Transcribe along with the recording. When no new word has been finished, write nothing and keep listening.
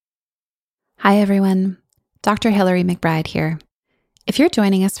Hi everyone, Dr. Hilary McBride here. If you're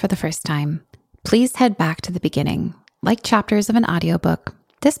joining us for the first time, please head back to the beginning. Like chapters of an audiobook,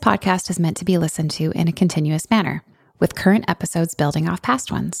 this podcast is meant to be listened to in a continuous manner, with current episodes building off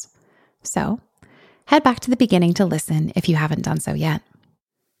past ones. So, head back to the beginning to listen if you haven't done so yet.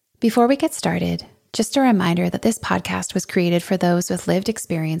 Before we get started, just a reminder that this podcast was created for those with lived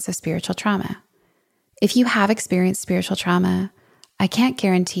experience of spiritual trauma. If you have experienced spiritual trauma, I can't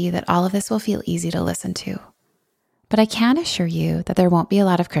guarantee that all of this will feel easy to listen to, but I can assure you that there won't be a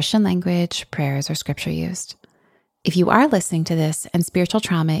lot of Christian language, prayers, or scripture used. If you are listening to this and spiritual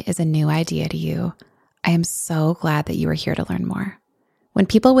trauma is a new idea to you, I am so glad that you are here to learn more. When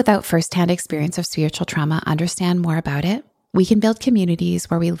people without firsthand experience of spiritual trauma understand more about it, we can build communities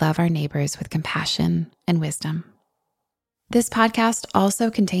where we love our neighbors with compassion and wisdom. This podcast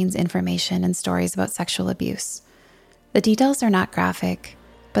also contains information and stories about sexual abuse. The details are not graphic,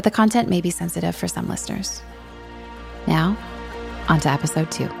 but the content may be sensitive for some listeners. Now, on to episode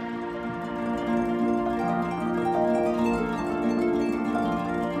 2.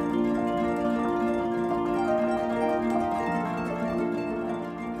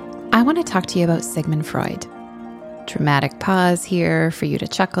 I want to talk to you about Sigmund Freud. Dramatic pause here for you to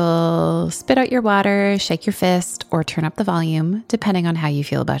chuckle, spit out your water, shake your fist, or turn up the volume, depending on how you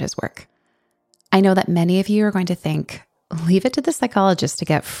feel about his work. I know that many of you are going to think, leave it to the psychologist to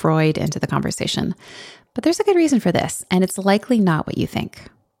get Freud into the conversation. But there's a good reason for this, and it's likely not what you think.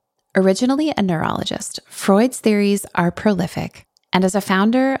 Originally a neurologist, Freud's theories are prolific, and as a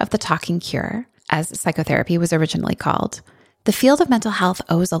founder of the talking cure, as psychotherapy was originally called, the field of mental health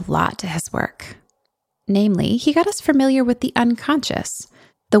owes a lot to his work. Namely, he got us familiar with the unconscious,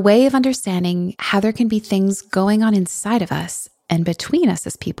 the way of understanding how there can be things going on inside of us and between us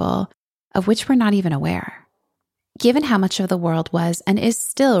as people of which we're not even aware. Given how much of the world was and is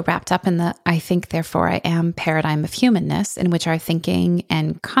still wrapped up in the I think, therefore I am paradigm of humanness, in which our thinking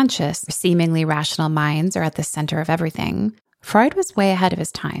and conscious, seemingly rational minds are at the center of everything, Freud was way ahead of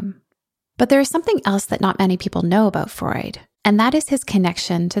his time. But there is something else that not many people know about Freud, and that is his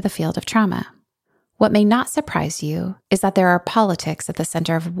connection to the field of trauma. What may not surprise you is that there are politics at the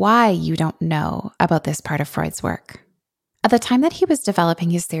center of why you don't know about this part of Freud's work. At the time that he was developing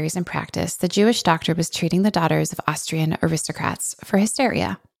his theories in practice, the Jewish doctor was treating the daughters of Austrian aristocrats for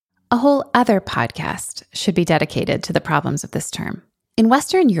hysteria. A whole other podcast should be dedicated to the problems of this term. In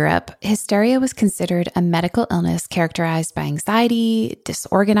Western Europe, hysteria was considered a medical illness characterized by anxiety,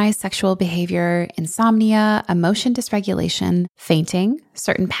 disorganized sexual behavior, insomnia, emotion dysregulation, fainting,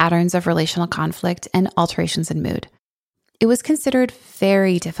 certain patterns of relational conflict, and alterations in mood. It was considered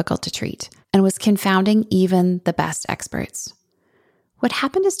very difficult to treat and was confounding even the best experts. What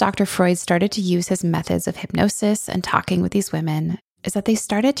happened as Dr. Freud started to use his methods of hypnosis and talking with these women is that they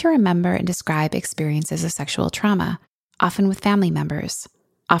started to remember and describe experiences of sexual trauma, often with family members,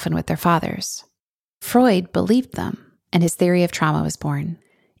 often with their fathers. Freud believed them, and his theory of trauma was born.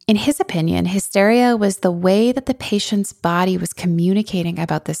 In his opinion, hysteria was the way that the patient's body was communicating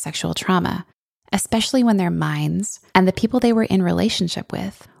about this sexual trauma, especially when their minds and the people they were in relationship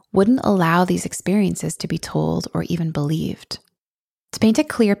with wouldn't allow these experiences to be told or even believed. To paint a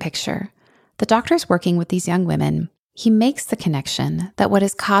clear picture, the doctor's working with these young women, he makes the connection that what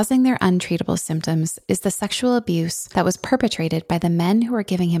is causing their untreatable symptoms is the sexual abuse that was perpetrated by the men who were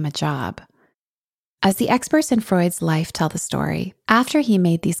giving him a job. As the experts in Freud's life tell the story, after he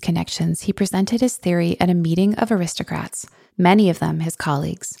made these connections, he presented his theory at a meeting of aristocrats, many of them his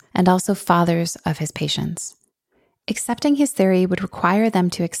colleagues, and also fathers of his patients. Accepting his theory would require them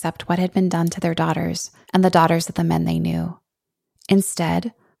to accept what had been done to their daughters and the daughters of the men they knew.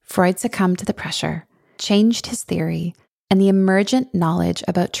 Instead, Freud succumbed to the pressure, changed his theory, and the emergent knowledge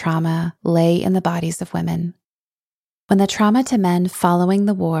about trauma lay in the bodies of women. When the trauma to men following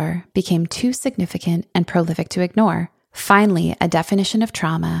the war became too significant and prolific to ignore, finally a definition of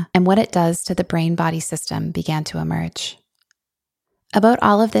trauma and what it does to the brain-body system began to emerge. About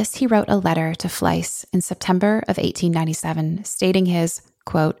all of this, he wrote a letter to Fleiss in September of 1897, stating his,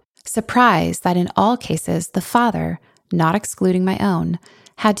 quote, surprise that in all cases the father, not excluding my own,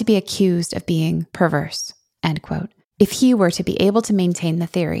 had to be accused of being perverse, end quote, if he were to be able to maintain the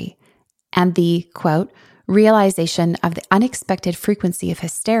theory, and the, quote, realization of the unexpected frequency of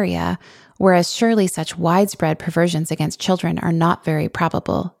hysteria, whereas surely such widespread perversions against children are not very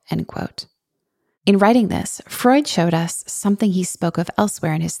probable, end quote. In writing this, Freud showed us something he spoke of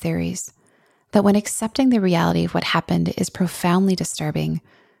elsewhere in his theories, that when accepting the reality of what happened is profoundly disturbing,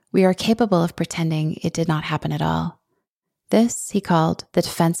 we are capable of pretending it did not happen at all. This he called the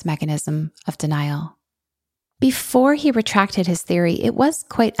defense mechanism of denial. Before he retracted his theory, it was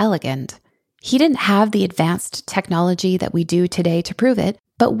quite elegant. He didn't have the advanced technology that we do today to prove it,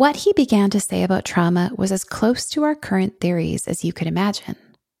 but what he began to say about trauma was as close to our current theories as you could imagine.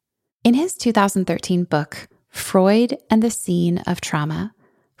 In his 2013 book, Freud and the Scene of Trauma,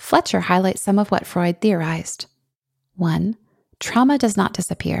 Fletcher highlights some of what Freud theorized. 1. Trauma does not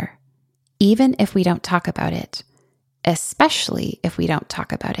disappear, even if we don't talk about it, especially if we don't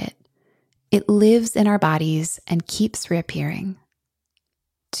talk about it. It lives in our bodies and keeps reappearing.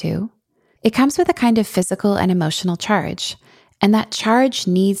 2. It comes with a kind of physical and emotional charge, and that charge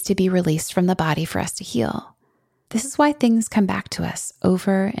needs to be released from the body for us to heal. This is why things come back to us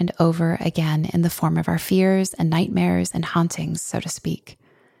over and over again in the form of our fears and nightmares and hauntings, so to speak.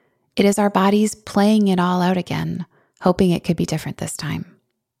 It is our bodies playing it all out again, hoping it could be different this time.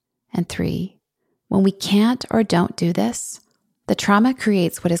 And 3, when we can't or don't do this, the trauma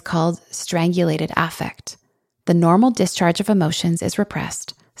creates what is called strangulated affect. The normal discharge of emotions is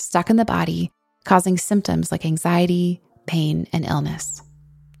repressed, stuck in the body, causing symptoms like anxiety, pain, and illness.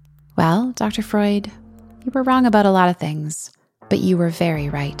 Well, Dr. Freud, you were wrong about a lot of things, but you were very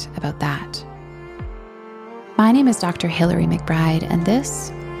right about that. My name is Dr. Hilary McBride, and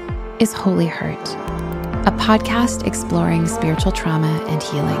this is Holy Hurt, a podcast exploring spiritual trauma and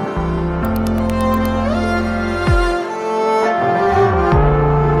healing.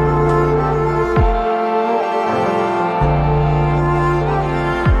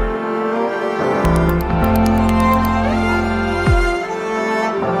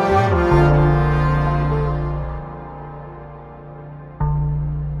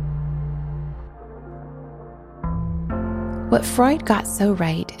 What Freud got so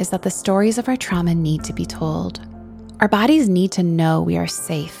right is that the stories of our trauma need to be told. Our bodies need to know we are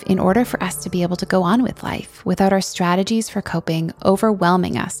safe in order for us to be able to go on with life without our strategies for coping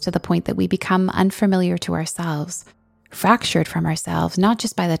overwhelming us to the point that we become unfamiliar to ourselves, fractured from ourselves, not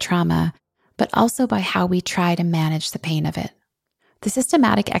just by the trauma, but also by how we try to manage the pain of it. The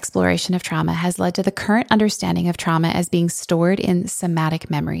systematic exploration of trauma has led to the current understanding of trauma as being stored in somatic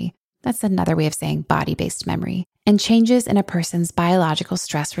memory. That's another way of saying body-based memory, and changes in a person's biological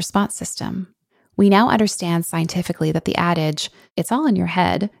stress response system. We now understand scientifically that the adage, "it's all in your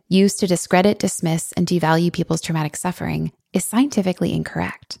head," used to discredit, dismiss, and devalue people's traumatic suffering, is scientifically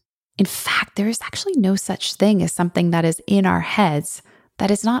incorrect. In fact, there is actually no such thing as something that is in our heads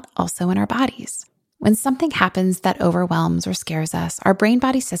that is not also in our bodies. When something happens that overwhelms or scares us, our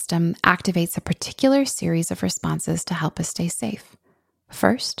brain-body system activates a particular series of responses to help us stay safe.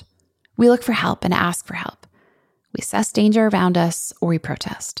 First, we look for help and ask for help. We assess danger around us, or we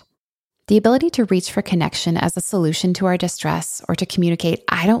protest. The ability to reach for connection as a solution to our distress, or to communicate,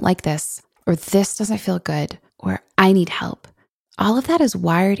 "I don't like this," or "this doesn't feel good," or "I need help," all of that is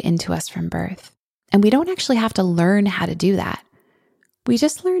wired into us from birth. And we don't actually have to learn how to do that. We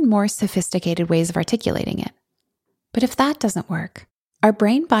just learn more sophisticated ways of articulating it. But if that doesn't work, our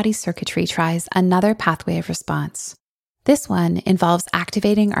brain-body circuitry tries another pathway of response. This one involves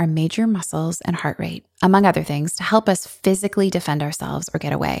activating our major muscles and heart rate, among other things, to help us physically defend ourselves or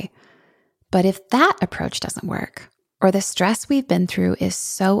get away. But if that approach doesn't work, or the stress we've been through is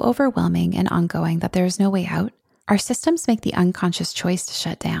so overwhelming and ongoing that there is no way out, our systems make the unconscious choice to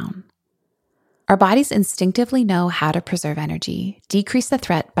shut down. Our bodies instinctively know how to preserve energy, decrease the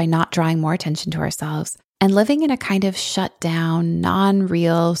threat by not drawing more attention to ourselves, and living in a kind of shut down,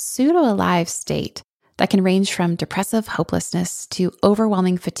 non-real, pseudo-alive state that can range from depressive hopelessness to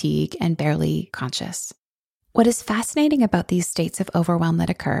overwhelming fatigue and barely conscious. What is fascinating about these states of overwhelm that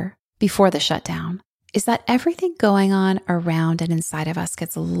occur before the shutdown is that everything going on around and inside of us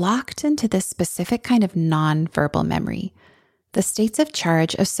gets locked into this specific kind of non-verbal memory. The states of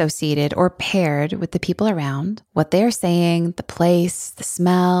charge associated or paired with the people around, what they're saying, the place, the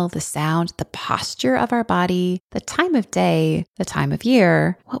smell, the sound, the posture of our body, the time of day, the time of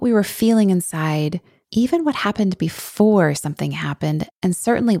year, what we were feeling inside, even what happened before something happened, and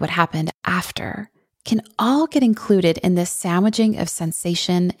certainly what happened after, can all get included in this sandwiching of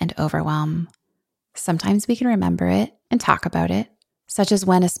sensation and overwhelm. Sometimes we can remember it and talk about it, such as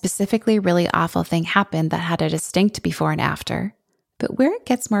when a specifically really awful thing happened that had a distinct before and after. But where it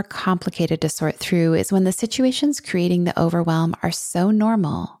gets more complicated to sort through is when the situations creating the overwhelm are so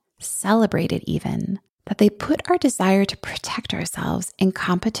normal, celebrated even, that they put our desire to protect ourselves in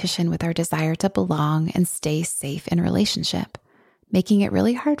competition with our desire to belong and stay safe in relationship, making it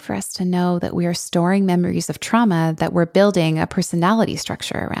really hard for us to know that we are storing memories of trauma that we're building a personality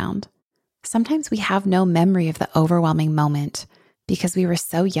structure around. Sometimes we have no memory of the overwhelming moment because we were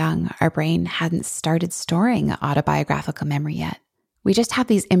so young, our brain hadn't started storing autobiographical memory yet. We just have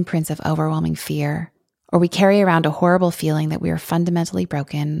these imprints of overwhelming fear, or we carry around a horrible feeling that we are fundamentally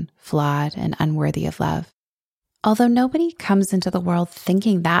broken, flawed, and unworthy of love. Although nobody comes into the world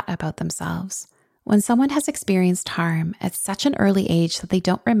thinking that about themselves, when someone has experienced harm at such an early age that they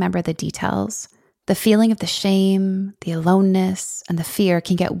don't remember the details, the feeling of the shame, the aloneness, and the fear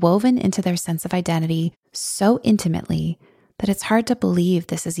can get woven into their sense of identity so intimately that it's hard to believe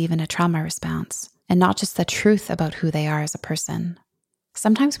this is even a trauma response and not just the truth about who they are as a person.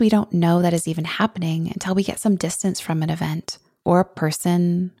 Sometimes we don't know that is even happening until we get some distance from an event or a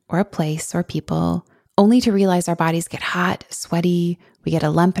person or a place or people, only to realize our bodies get hot, sweaty, we get a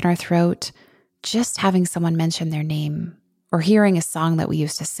lump in our throat, just having someone mention their name, or hearing a song that we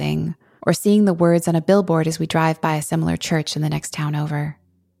used to sing, or seeing the words on a billboard as we drive by a similar church in the next town over.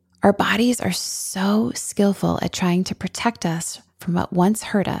 Our bodies are so skillful at trying to protect us from what once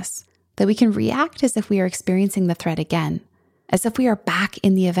hurt us that we can react as if we are experiencing the threat again, as if we are back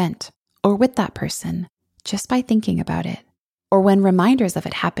in the event or with that person just by thinking about it, or when reminders of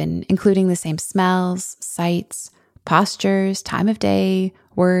it happen, including the same smells, sights, postures, time of day,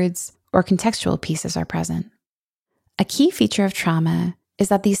 words, or contextual pieces are present. A key feature of trauma is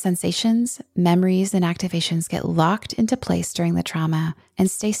that these sensations, memories, and activations get locked into place during the trauma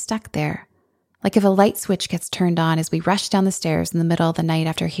and stay stuck there. Like if a light switch gets turned on as we rush down the stairs in the middle of the night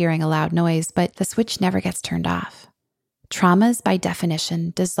after hearing a loud noise, but the switch never gets turned off. Traumas, by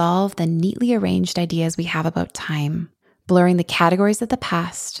definition, dissolve the neatly arranged ideas we have about time, blurring the categories of the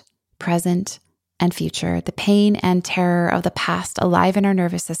past, present, and future, the pain and terror of the past alive in our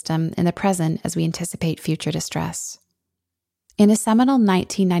nervous system in the present as we anticipate future distress. In a seminal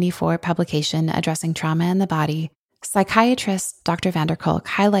 1994 publication addressing trauma in the body, psychiatrist Dr. van der Kolk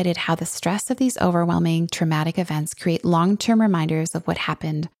highlighted how the stress of these overwhelming traumatic events create long-term reminders of what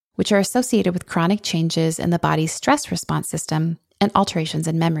happened, which are associated with chronic changes in the body's stress response system and alterations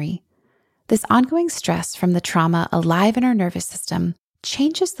in memory. This ongoing stress from the trauma alive in our nervous system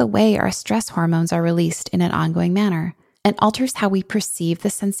changes the way our stress hormones are released in an ongoing manner and alters how we perceive the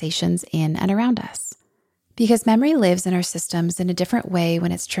sensations in and around us. Because memory lives in our systems in a different way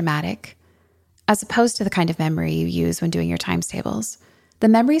when it's traumatic, as opposed to the kind of memory you use when doing your times tables, the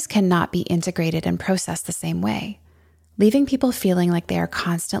memories cannot be integrated and processed the same way, leaving people feeling like they are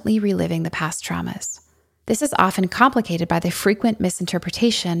constantly reliving the past traumas. This is often complicated by the frequent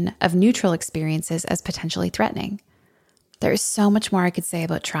misinterpretation of neutral experiences as potentially threatening. There is so much more I could say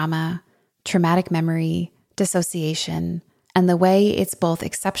about trauma, traumatic memory, dissociation, and the way it's both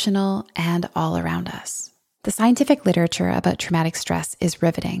exceptional and all around us. The scientific literature about traumatic stress is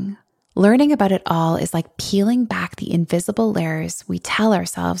riveting. Learning about it all is like peeling back the invisible layers we tell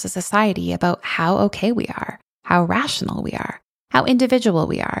ourselves as a society about how okay we are, how rational we are, how individual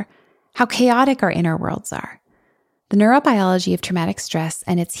we are, how chaotic our inner worlds are. The neurobiology of traumatic stress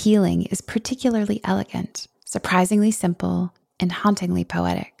and its healing is particularly elegant, surprisingly simple, and hauntingly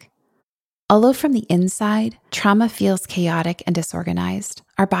poetic. Although from the inside, trauma feels chaotic and disorganized,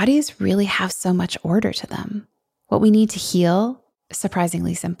 our bodies really have so much order to them. What we need to heal is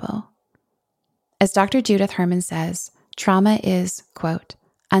surprisingly simple. As Dr. Judith Herman says, trauma is, quote,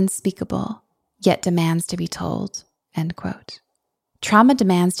 unspeakable, yet demands to be told, end quote. Trauma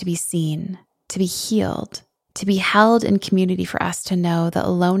demands to be seen, to be healed, to be held in community for us to know the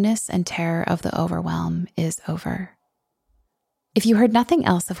aloneness and terror of the overwhelm is over. If you heard nothing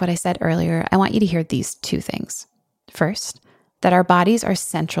else of what I said earlier, I want you to hear these two things. First, that our bodies are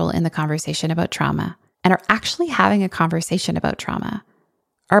central in the conversation about trauma and are actually having a conversation about trauma.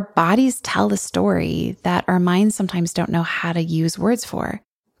 Our bodies tell the story that our minds sometimes don't know how to use words for,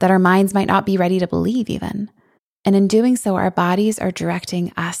 that our minds might not be ready to believe even. And in doing so, our bodies are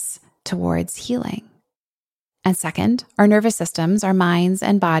directing us towards healing. And second, our nervous systems, our minds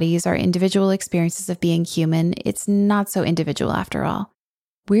and bodies, our individual experiences of being human, it's not so individual after all.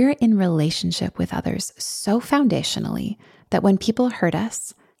 We're in relationship with others so foundationally that when people hurt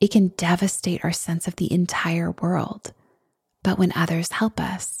us, it can devastate our sense of the entire world. But when others help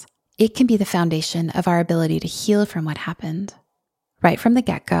us, it can be the foundation of our ability to heal from what happened. Right from the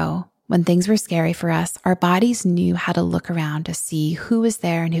get-go, when things were scary for us, our bodies knew how to look around to see who was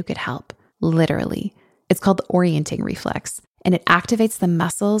there and who could help, literally. It's called the orienting reflex, and it activates the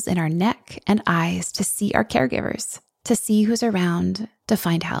muscles in our neck and eyes to see our caregivers, to see who's around, to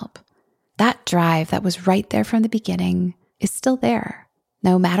find help. That drive that was right there from the beginning is still there,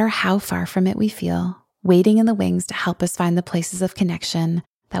 no matter how far from it we feel, waiting in the wings to help us find the places of connection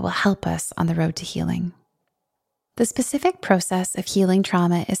that will help us on the road to healing. The specific process of healing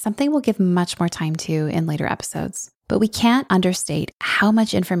trauma is something we'll give much more time to in later episodes, but we can't understate how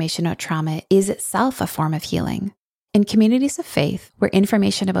much information about trauma is itself a form of healing. In communities of faith, where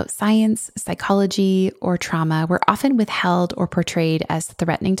information about science, psychology, or trauma were often withheld or portrayed as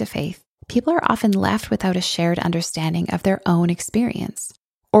threatening to faith, people are often left without a shared understanding of their own experience,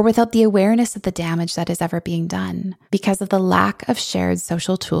 or without the awareness of the damage that is ever being done because of the lack of shared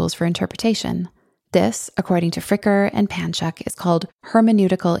social tools for interpretation. This, according to Fricker and Panchuk, is called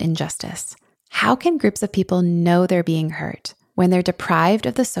hermeneutical injustice. How can groups of people know they're being hurt when they're deprived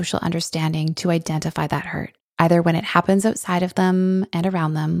of the social understanding to identify that hurt, either when it happens outside of them and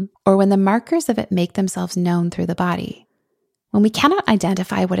around them, or when the markers of it make themselves known through the body? When we cannot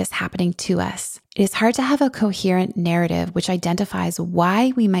identify what is happening to us, it is hard to have a coherent narrative which identifies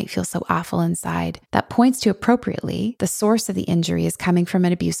why we might feel so awful inside that points to appropriately the source of the injury is coming from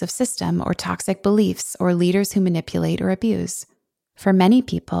an abusive system or toxic beliefs or leaders who manipulate or abuse. For many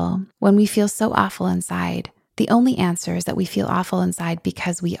people, when we feel so awful inside, the only answer is that we feel awful inside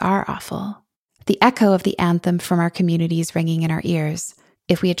because we are awful. The echo of the anthem from our communities ringing in our ears.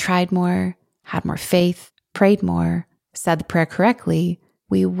 If we had tried more, had more faith, prayed more, said the prayer correctly,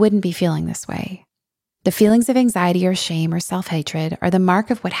 we wouldn't be feeling this way. The feelings of anxiety or shame or self-hatred are the mark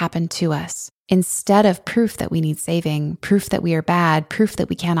of what happened to us, instead of proof that we need saving, proof that we are bad, proof that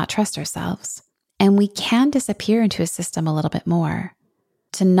we cannot trust ourselves. And we can disappear into a system a little bit more.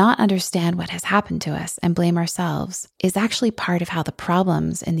 To not understand what has happened to us and blame ourselves is actually part of how the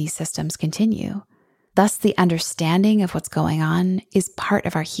problems in these systems continue. Thus, the understanding of what's going on is part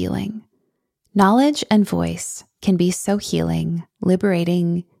of our healing. Knowledge and voice can be so healing,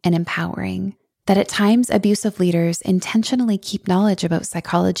 liberating, and empowering that at times abusive leaders intentionally keep knowledge about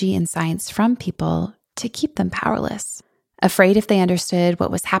psychology and science from people to keep them powerless, afraid if they understood what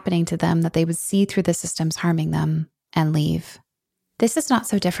was happening to them that they would see through the systems harming them and leave. This is not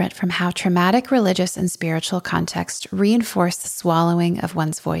so different from how traumatic religious and spiritual context reinforce the swallowing of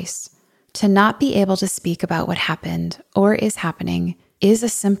one's voice. To not be able to speak about what happened or is happening is a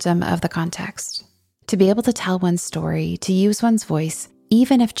symptom of the context. To be able to tell one's story, to use one's voice,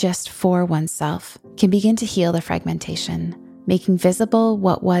 even if just for oneself, can begin to heal the fragmentation, making visible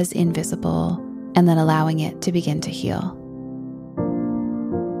what was invisible, and then allowing it to begin to heal.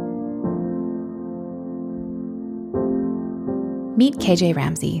 Meet KJ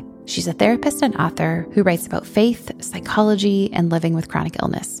Ramsey. She's a therapist and author who writes about faith, psychology, and living with chronic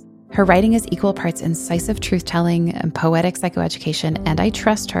illness. Her writing is equal parts incisive truth-telling and poetic psychoeducation, and I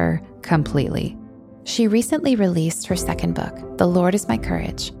trust her completely. She recently released her second book, The Lord is My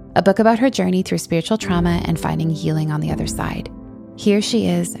Courage, a book about her journey through spiritual trauma and finding healing on the other side. Here she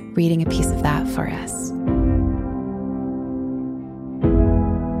is reading a piece of that for us.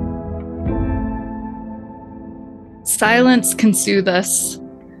 Silence can soothe us,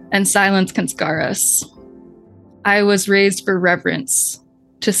 and silence can scar us. I was raised for reverence,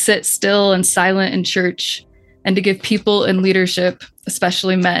 to sit still and silent in church, and to give people in leadership,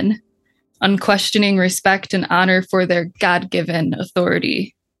 especially men, unquestioning respect and honor for their God-given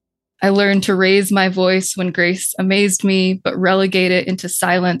authority. I learned to raise my voice when grace amazed me, but relegate it into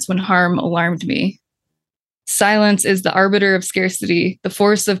silence when harm alarmed me. Silence is the arbiter of scarcity, the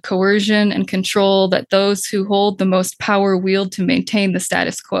force of coercion and control that those who hold the most power wield to maintain the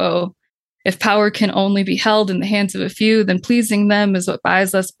status quo. If power can only be held in the hands of a few, then pleasing them is what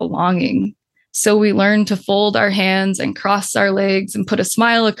buys us belonging. So we learn to fold our hands and cross our legs and put a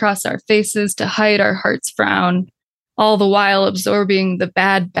smile across our faces to hide our heart's frown, all the while absorbing the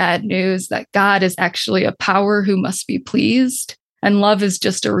bad news that God is actually a power who must be pleased, and love is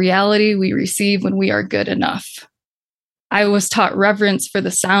just a reality we receive when we are good enough. I was taught reverence for the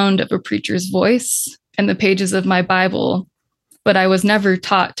sound of a preacher's voice and the pages of my Bible, but I was never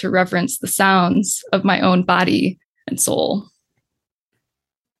taught to reverence the sounds of my own body and soul.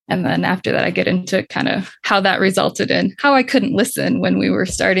 And then after that, I get into kind of how that resulted in how I couldn't listen when we were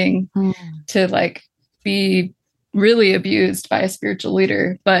starting to be really abused by a spiritual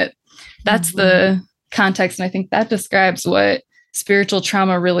leader. But that's the context. And I think that describes what spiritual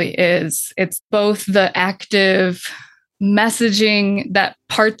trauma really is. It's both the active messaging that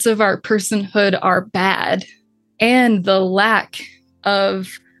parts of our personhood are bad and the lack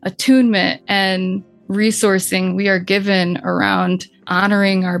of attunement and resourcing we are given around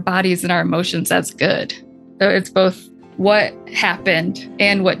honoring our bodies and our emotions as good. So it's both what happened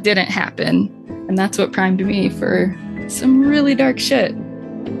and what didn't happen. And that's what primed me for some really dark shit.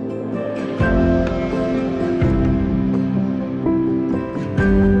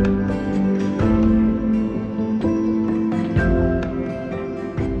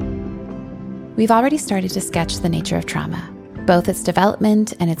 We've already started to sketch the nature of trauma, both its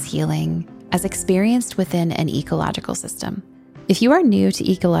development and its healing, as experienced within an ecological system. If you are new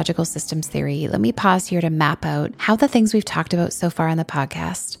to ecological systems theory, let me pause here to map out how the things we've talked about so far on the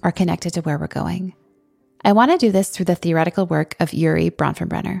podcast are connected to where we're going. I want to do this through the theoretical work of Urie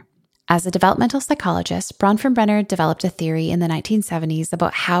Bronfenbrenner. As a developmental psychologist, Bronfenbrenner developed a theory in the 1970s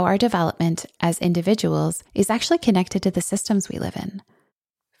about how our development as individuals is actually connected to the systems we live in.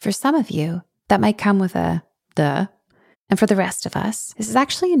 For some of you, that might come with a duh, and for the rest of us, this is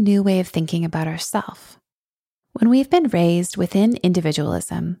actually a new way of thinking about ourselves. When we've been raised within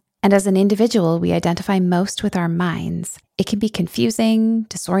individualism, and as an individual we identify most with our minds, it can be confusing,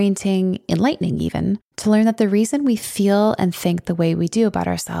 disorienting, enlightening even, to learn that the reason we feel and think the way we do about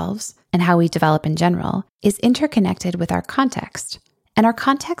ourselves, and how we develop in general, is interconnected with our context. And our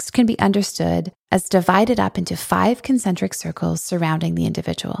context can be understood as divided up into 5 concentric circles surrounding the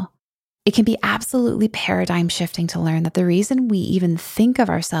individual. It can be absolutely paradigm shifting to learn that the reason we even think of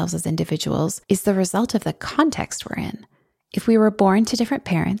ourselves as individuals is the result of the context we're in. If we were born to different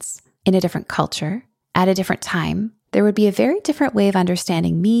parents, in a different culture, at a different time, there would be a very different way of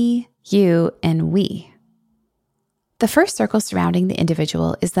understanding me, you, and we. The first circle surrounding the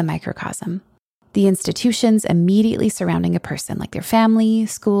individual is the microcosm, the institutions immediately surrounding a person, like their family,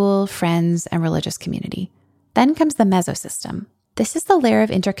 school, friends, and religious community. Then comes the mesosystem. This is the layer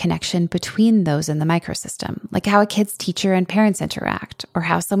of interconnection between those in the microsystem, like how a kid's teacher and parents interact, or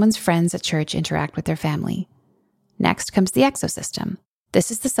how someone's friends at church interact with their family. Next comes the exosystem.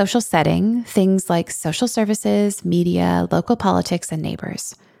 This is the social setting, things like social services, media, local politics, and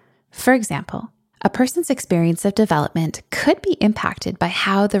neighbors. For example, a person's experience of development could be impacted by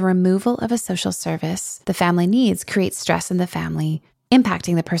how the removal of a social service the family needs creates stress in the family,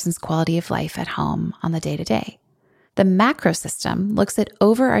 impacting the person's quality of life at home on the day-to-day. The macrosystem looks at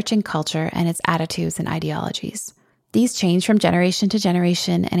overarching culture and its attitudes and ideologies. These change from generation to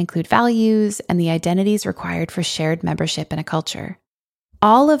generation and include values and the identities required for shared membership in a culture.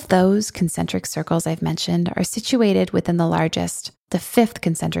 All of those concentric circles I've mentioned are situated within the largest, the 5th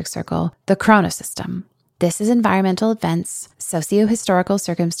concentric circle, the chronosystem. This is environmental events, socio-historical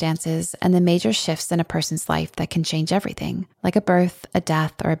circumstances, and the major shifts in a person's life that can change everything, like a birth, a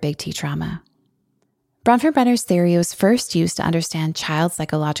death, or a big T trauma. Bronfenbrenner's theory was first used to understand child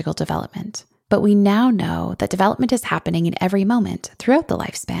psychological development, but we now know that development is happening in every moment throughout the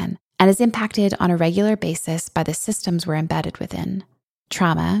lifespan and is impacted on a regular basis by the systems we're embedded within.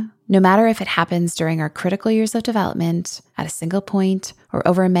 Trauma, no matter if it happens during our critical years of development, at a single point, or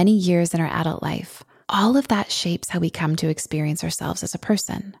over many years in our adult life, all of that shapes how we come to experience ourselves as a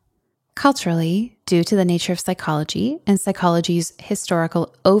person. Culturally, due to the nature of psychology and psychology's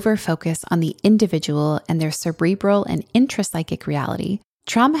historical over-focus on the individual and their cerebral and intrapsychic reality,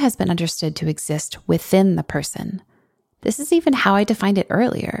 trauma has been understood to exist within the person. This is even how I defined it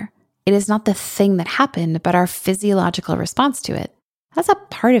earlier. It is not the thing that happened, but our physiological response to it. That's a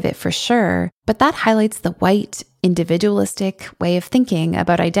part of it for sure, but that highlights the white, individualistic way of thinking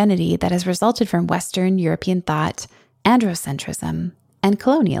about identity that has resulted from Western European thought, androcentrism, and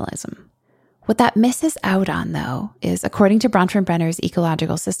colonialism. What that misses out on, though, is, according to Bronfenbrenner's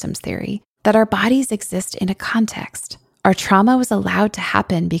ecological systems theory, that our bodies exist in a context. Our trauma was allowed to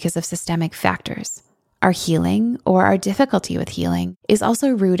happen because of systemic factors. Our healing, or our difficulty with healing, is also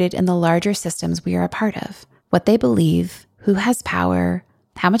rooted in the larger systems we are a part of, what they believe, who has power,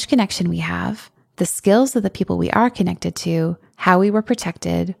 how much connection we have, the skills of the people we are connected to, how we were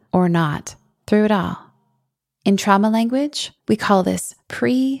protected or not, through it all. In trauma language, we call this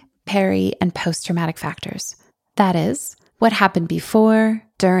pre, peri, and post-traumatic factors. That is, what happened before,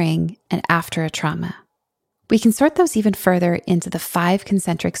 during, and after a trauma. We can sort those even further into the 5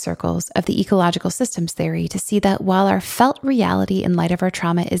 concentric circles of the ecological systems theory to see that while our felt reality in light of our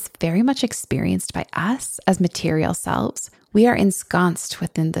trauma is very much experienced by us as material selves, we are ensconced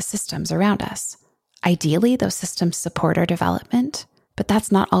within the systems around us. Ideally, those systems support our development, but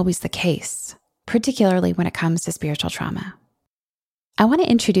that's not always the case, particularly when it comes to spiritual trauma. I want to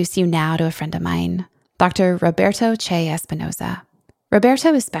introduce you now to a friend of mine, Dr. Roberto Che Espinoza.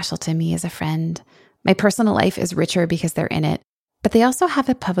 Roberto is special to me as a friend. My personal life is richer because they're in it, but they also have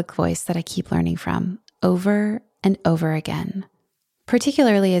a public voice that I keep learning from over and over again,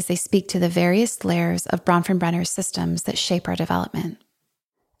 particularly as they speak to the various layers of Bronfenbrenner's systems that shape our development.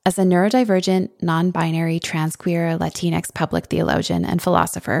 As a neurodivergent, non-binary, transqueer, Latinx public theologian and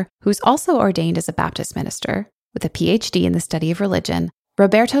philosopher who's also ordained as a Baptist minister with a PhD in the study of religion,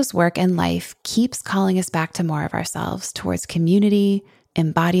 Roberto's work and life keeps calling us back to more of ourselves towards community,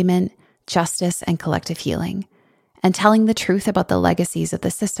 embodiment, justice, and collective healing, and telling the truth about the legacies of the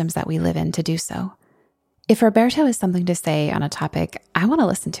systems that we live in to do so. If Roberto has something to say on a topic, I want to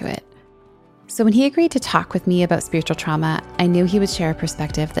listen to it. So when he agreed to talk with me about spiritual trauma, I knew he would share a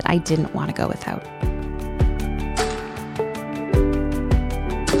perspective that I didn't want to go without.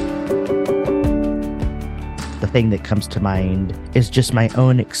 The thing that comes to mind is just my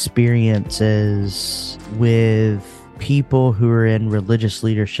own experiences with people who are in religious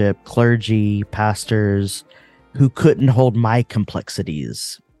leadership, clergy, pastors, who couldn't hold my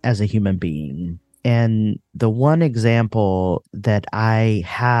complexities as a human being. And the one example that I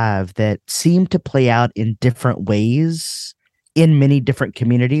have that seemed to play out in different ways in many different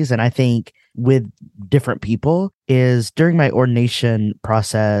communities, and I think with different people, is during my ordination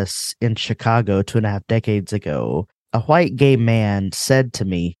process in Chicago 2.5 decades ago, a white gay man said to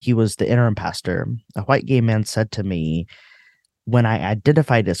me, he was the interim pastor, a white gay man said to me, when I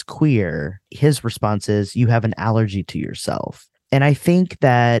identified as queer, his response is, "You have an allergy to yourself." And I think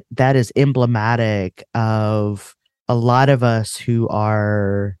that that is emblematic of a lot of us who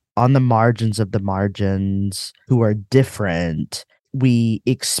are on the margins of the margins, who are different. We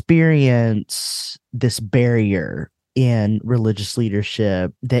experience this barrier in religious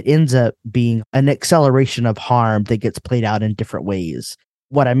leadership that ends up being an acceleration of harm that gets played out in different ways.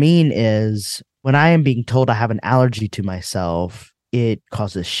 What I mean is, when I am being told I have an allergy to myself, it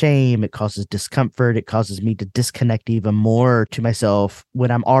causes shame, it causes discomfort, it causes me to disconnect even more to myself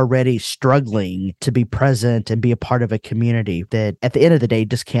when I'm already struggling to be present and be a part of a community that at the end of the day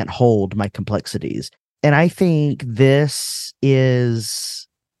just can't hold my complexities. And I think this is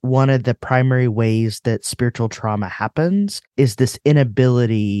one of the primary ways that spiritual trauma happens, is this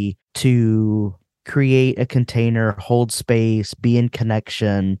inability to create a container, hold space, be in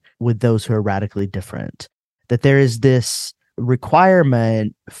connection with those who are radically different. That there is this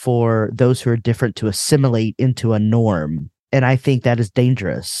requirement for those who are different to assimilate into a norm. And I think that is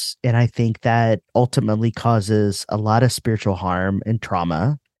dangerous. And I think that ultimately causes a lot of spiritual harm and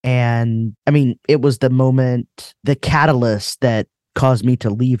trauma. And I mean, it was the moment, the catalyst that caused me to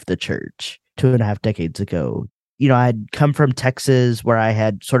leave the church 2.5 decades ago. You know, I'd come from Texas where I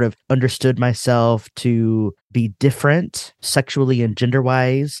had sort of understood myself to be different sexually and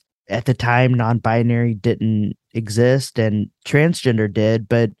gender-wise. At the time, non-binary didn't exist and transgender did,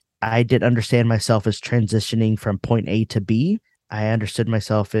 but I did understand myself as transitioning from point A to B. I understood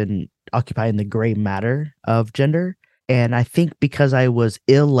myself in occupying the gray matter of gender. And I think because I was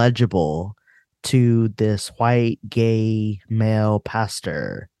illegible to this white, gay, male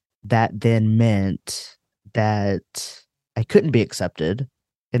pastor, that then meant that I couldn't be accepted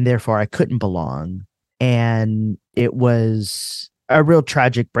and therefore I couldn't belong. And it was a real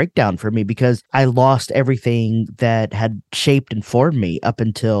tragic breakdown for me because I lost everything that had shaped and formed me up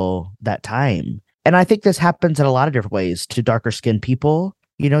until that time. And I think this happens in a lot of different ways to darker skinned people.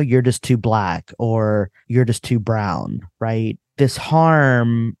 You know, you're just too black or you're just too brown, right? This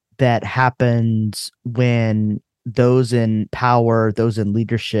harm that happens when those in power, those in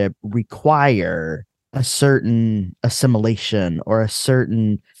leadership require a certain assimilation or a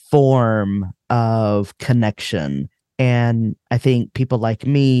certain form of connection. And I think people like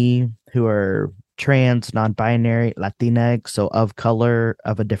me who are trans, non-binary, Latinx, so of color,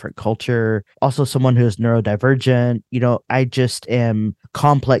 of a different culture, also someone who is neurodivergent, you know, I just am a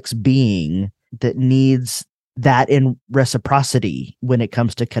complex being that needs that in reciprocity when it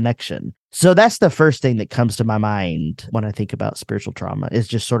comes to connection. So that's the first thing that comes to my mind when I think about spiritual trauma, is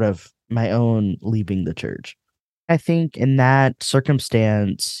just sort of my own leaving the church. I think in that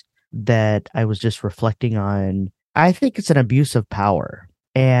circumstance that I was just reflecting on, I think it's an abuse of power.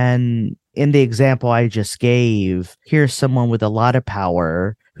 And in the example I just gave, here's someone with a lot of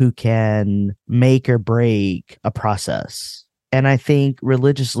power who can make or break a process. And I think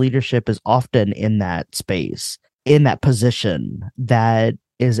religious leadership is often in that space, in that position that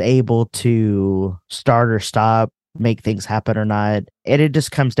is able to start or stop, make things happen or not. And it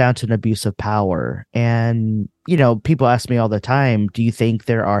just comes down to an abuse of power. And, you know, people ask me all the time, do you think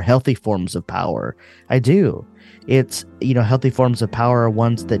there are healthy forms of power? I do. It's, you know, healthy forms of power are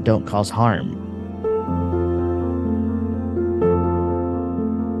ones that don't cause harm.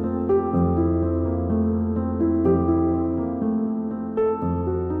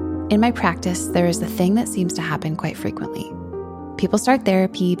 In my practice, there is a thing that seems to happen quite frequently. People start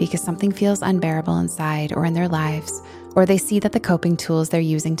therapy because something feels unbearable inside or in their lives, or they see that the coping tools they're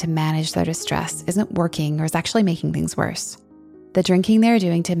using to manage their distress isn't working or is actually making things worse. The drinking they're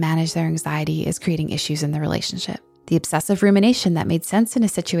doing to manage their anxiety is creating issues in the relationship. The obsessive rumination that made sense in a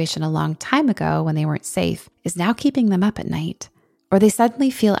situation a long time ago when they weren't safe is now keeping them up at night. Or they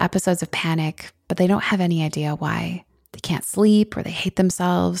suddenly feel episodes of panic, but they don't have any idea why. They can't sleep or they hate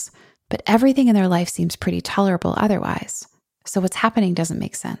themselves, but everything in their life seems pretty tolerable otherwise. So what's happening doesn't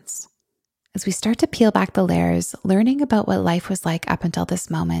make sense. As we start to peel back the layers, learning about what life was like up until this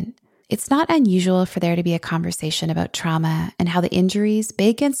moment, it's not unusual for there to be a conversation about trauma and how the injuries,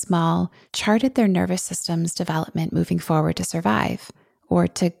 big and small, charted their nervous system's development moving forward to survive or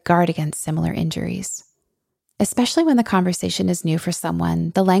to guard against similar injuries. Especially when the conversation is new for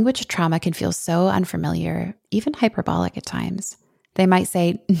someone, the language of trauma can feel so unfamiliar, even hyperbolic at times. They might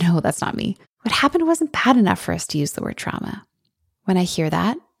say, "No, that's not me. What happened wasn't bad enough for us to use the word trauma." When I hear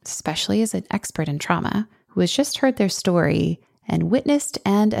that, especially as an expert in trauma who has just heard their story and witnessed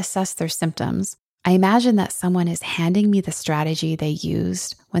and assessed their symptoms, I imagine that someone is handing me the strategy they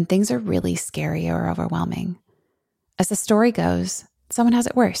used when things are really scary or overwhelming. As the story goes, someone has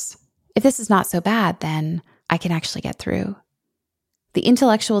it worse. If this is not so bad, then I can actually get through. The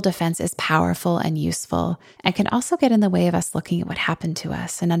intellectual defense is powerful and useful and can also get in the way of us looking at what happened to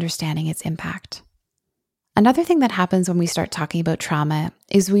us and understanding its impact. Another thing that happens when we start talking about trauma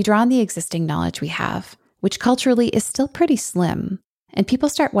is we draw on the existing knowledge we have, which culturally is still pretty slim, and people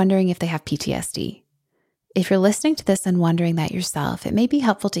start wondering if they have PTSD. If you're listening to this and wondering that yourself, it may be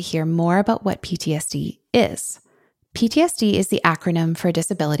helpful to hear more about what PTSD is. PTSD is the acronym for a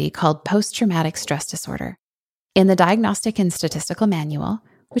disability called post-traumatic stress disorder. In the Diagnostic and Statistical Manual,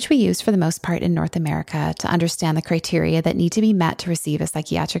 which we use for the most part in North America to understand the criteria that need to be met to receive a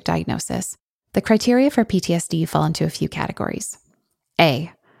psychiatric diagnosis, the criteria for PTSD fall into a few categories. A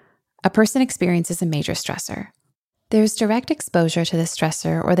person experiences a major stressor. There's direct exposure to the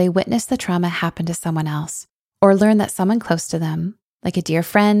stressor, or they witness the trauma happen to someone else, or learn that someone close to them, like a dear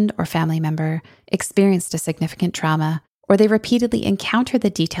friend or family member, experienced a significant trauma, or they repeatedly encounter the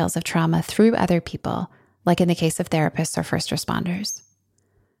details of trauma through other people, like in the case of therapists or first responders.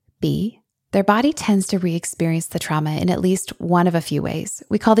 B, their body tends to re-experience the trauma in at least one of a few ways.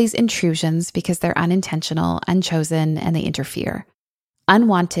 We call these intrusions because they're unintentional, unchosen, and they interfere.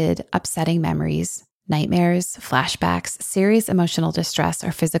 Unwanted, upsetting memories, nightmares, flashbacks, serious emotional distress,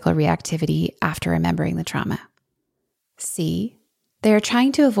 or physical reactivity after remembering the trauma. C, they are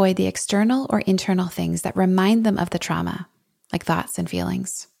trying to avoid the external or internal things that remind them of the trauma, like thoughts and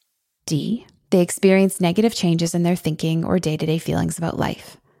feelings. D, they experience negative changes in their thinking or day-to-day feelings about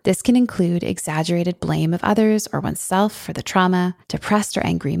life. This can include exaggerated blame of others or oneself for the trauma, depressed or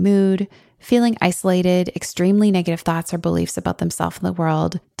angry mood, feeling isolated, extremely negative thoughts or beliefs about themselves and the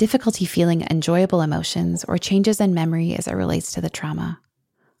world, difficulty feeling enjoyable emotions, or changes in memory as it relates to the trauma.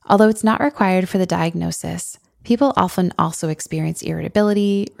 Although it's not required for the diagnosis, people often also experience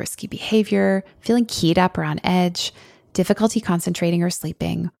irritability, risky behavior, feeling keyed up or on edge, difficulty concentrating or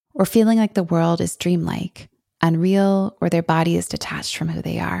sleeping, or feeling like the world is dreamlike, unreal, or their body is detached from who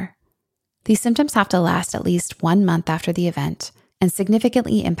they are. These symptoms have to last at least 1 month after the event and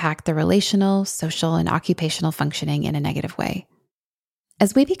significantly impact the relational, social, and occupational functioning in a negative way.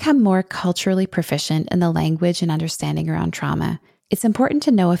 As we become more culturally proficient in the language and understanding around trauma, it's important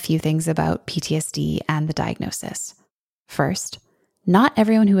to know a few things about PTSD and the diagnosis. First, not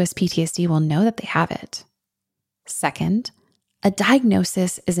everyone who has PTSD will know that they have it. Second, a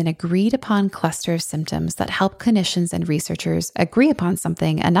diagnosis is an agreed upon cluster of symptoms that help clinicians and researchers agree upon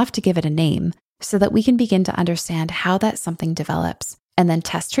something enough to give it a name so that we can begin to understand how that something develops and then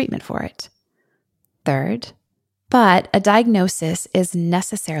test treatment for it. Third, but a diagnosis is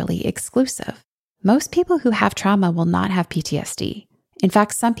necessarily exclusive. Most people who have trauma will not have PTSD. In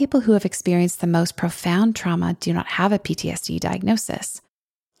fact, some people who have experienced the most profound trauma do not have a PTSD diagnosis.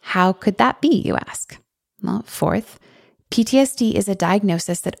 How could that be, you ask? Well, fourth, PTSD is a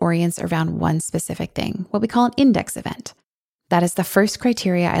diagnosis that orients around one specific thing, what we call an index event. That is the first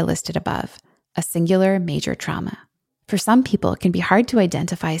criteria I listed above, a singular major trauma. For some people, it can be hard to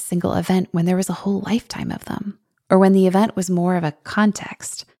identify a single event when there was a whole lifetime of them, or when the event was more of a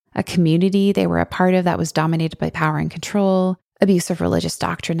context, a community they were a part of that was dominated by power and control, abuse of religious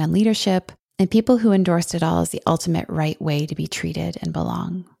doctrine and leadership, and people who endorsed it all as the ultimate right way to be treated and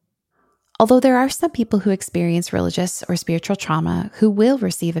belong. Although there are some people who experience religious or spiritual trauma who will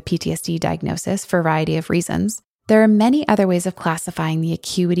receive a PTSD diagnosis for a variety of reasons, there are many other ways of classifying the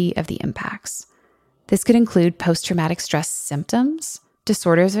acuity of the impacts. This could include post-traumatic stress symptoms,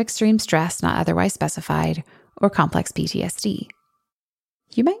 disorders of extreme stress not otherwise specified, or complex PTSD.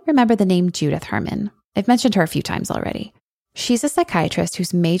 You might remember the name Judith Herman. I've mentioned her a few times already. She's a psychiatrist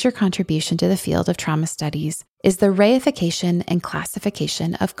whose major contribution to the field of trauma studies is the reification and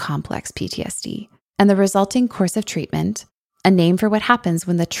classification of complex PTSD and the resulting course of treatment, a name for what happens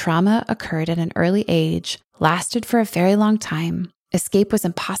when the trauma occurred at an early age, lasted for a very long time, escape was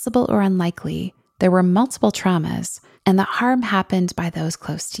impossible or unlikely, there were multiple traumas, and the harm happened by those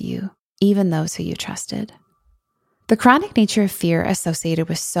close to you, even those who you trusted. The chronic nature of fear associated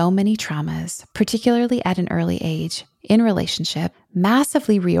with so many traumas, particularly at an early age, in relationship,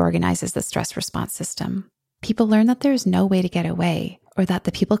 massively reorganizes the stress response system. People learn that there's no way to get away, or that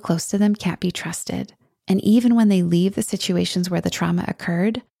the people close to them can't be trusted. And even when they leave the situations where the trauma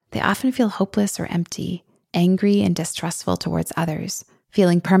occurred, they often feel hopeless or empty, angry and distrustful towards others,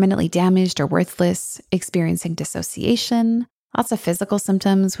 feeling permanently damaged or worthless, experiencing dissociation, lots of physical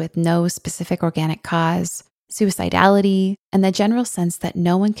symptoms with no specific organic cause, suicidality, and the general sense that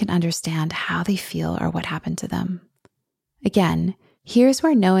no one can understand how they feel or what happened to them. Again, here's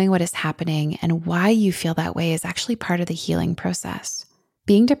where knowing what is happening and why you feel that way is actually part of the healing process.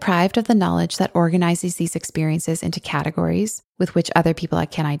 Being deprived of the knowledge that organizes these experiences into categories with which other people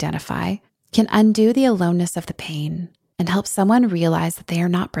can identify can undo the aloneness of the pain and help someone realize that they are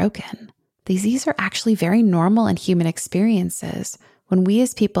not broken. These are actually very normal and human experiences when we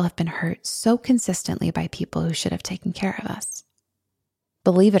as people have been hurt so consistently by people who should have taken care of us.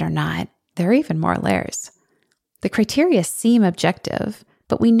 Believe it or not, there are even more layers. The criteria seem objective,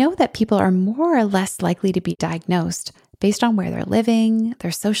 but we know that people are more or less likely to be diagnosed based on where they're living, their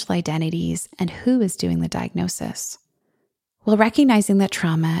social identities, and who is doing the diagnosis. While recognizing that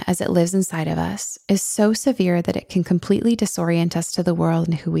trauma as it lives inside of us is so severe that it can completely disorient us to the world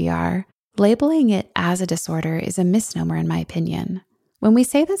and who we are, labeling it as a disorder is a misnomer in my opinion. When we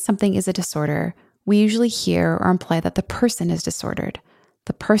say that something is a disorder, we usually hear or imply that the person is disordered.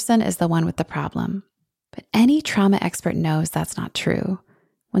 The person is the one with the problem. But any trauma expert knows that's not true.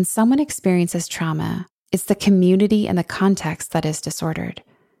 When someone experiences trauma, it's the community and the context that is disordered.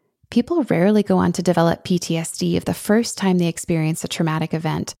 People rarely go on to develop PTSD if the first time they experienced a traumatic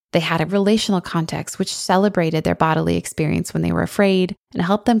event, they had a relational context which celebrated their bodily experience when they were afraid and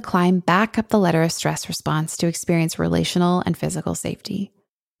helped them climb back up the ladder of stress response to experience relational and physical safety.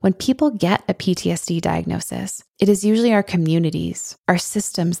 When people get a PTSD diagnosis, it is usually our communities, our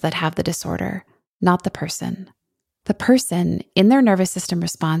systems that have the disorder, not the person. The person, in their nervous system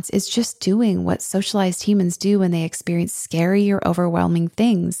response, is just doing what socialized humans do when they experience scary or overwhelming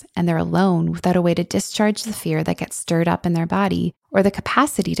things and they're alone without a way to discharge the fear that gets stirred up in their body or the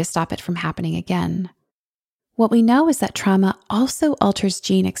capacity to stop it from happening again. What we know is that trauma also alters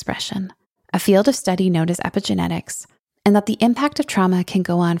gene expression, a field of study known as epigenetics, and that the impact of trauma can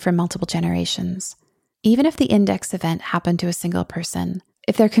go on for multiple generations. Even if the index event happened to a single person,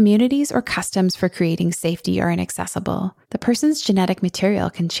 if their communities or customs for creating safety are inaccessible, the person's genetic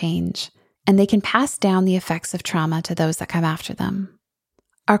material can change, and they can pass down the effects of trauma to those that come after them.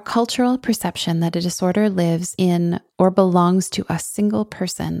 Our cultural perception that a disorder lives in or belongs to a single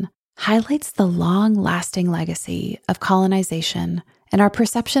person highlights the long-lasting legacy of colonization and our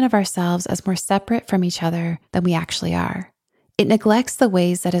perception of ourselves as more separate from each other than we actually are. It neglects the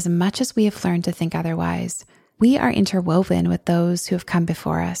ways that as much as we have learned to think otherwise, we are interwoven with those who have come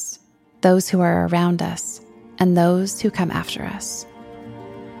before us, those who are around us, and those who come after us.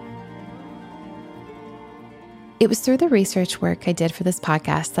 It was through the research work I did for this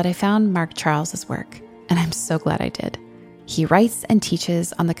podcast that I found Mark Charles's work, and I'm so glad I did. He writes and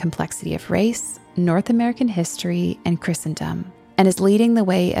teaches on the complexity of race, North American history, and Christendom, and is leading the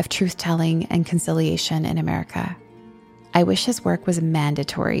way of truth-telling and conciliation in America. I wish his work was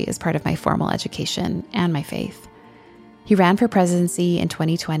mandatory as part of my formal education and my faith. He ran for presidency in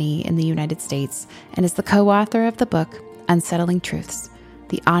 2020 in the United States and is the co-author of the book, Unsettling Truths,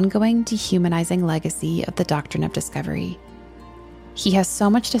 the ongoing dehumanizing legacy of the doctrine of discovery. He has so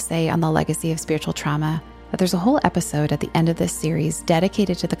much to say on the legacy of spiritual trauma that there's a whole episode at the end of this series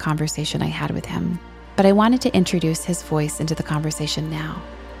dedicated to the conversation I had with him. But I wanted to introduce his voice into the conversation now.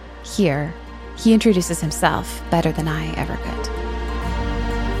 Here, he introduces himself better than I ever could.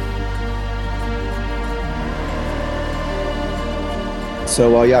 So,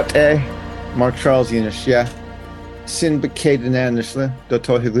 Mark Charles Yinishya, Sin Bakadan Nishla,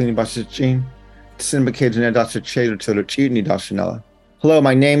 Dr. Higlini Basichin, Sin Bakadan Dr. Chader Tolochini Dashanella. Hello,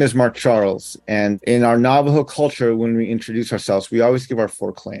 my name is Mark Charles, and in our Navajo culture, when we introduce ourselves, we always give our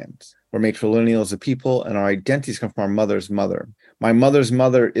 4 clans. We're matrilineal as a people, and our identities come from our mother's mother. My mother's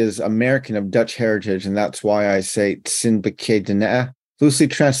mother is American of Dutch heritage, and that's why I say Tsin Beke Dene. Loosely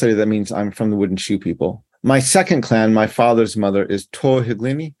translated, that means I'm from the wooden shoe people. My second clan, my father's mother, is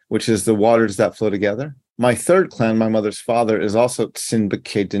Tohiglini, which is the waters that flow together. My third clan, my mother's father, is also Tsin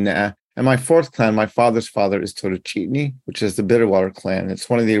Beke Dene. And my fourth clan, my father's father, is Totochitni, which is the Bitterwater clan. It's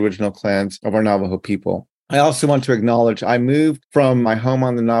one of the original clans of our Navajo people. I also want to acknowledge I moved from my home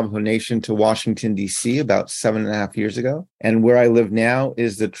on the Navajo Nation to Washington, D.C. about 7.5 years ago. And where I live now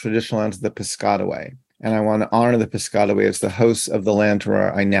is the traditional lands of the Piscataway. And I want to honor the Piscataway as the hosts of the land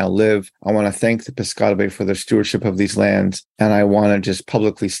where I now live. I want to thank the Piscataway for their stewardship of these lands. And I want to just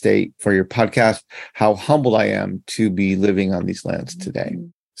publicly state for your podcast how humbled I am to be living on these lands today.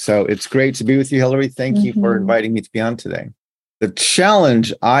 So it's great to be with you, Hillary. Thank you for inviting me to be on today. The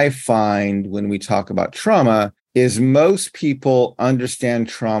challenge I find when we talk about trauma is most people understand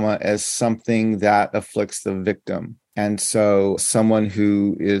trauma as something that afflicts the victim. And so someone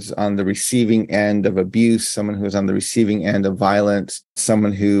who is on the receiving end of abuse, someone who is on the receiving end of violence,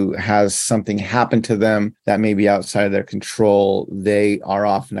 someone who has something happen to them that may be outside of their control, they are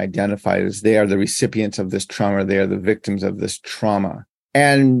often identified as they are the recipients of this trauma. They are the victims of this trauma.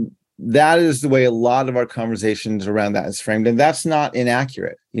 And that is the way a lot of our conversations around that is framed. And that's not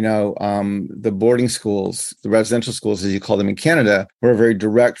inaccurate. The boarding schools, the residential schools, as you call them in Canada, were a very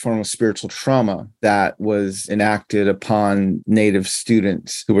direct form of spiritual trauma that was enacted upon Native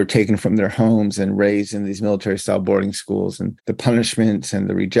students who were taken from their homes and raised in these military-style boarding schools. And the punishments and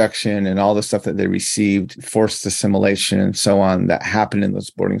the rejection and all the stuff that they received, forced assimilation and so on that happened in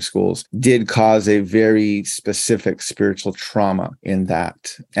those boarding schools did cause a very specific spiritual trauma in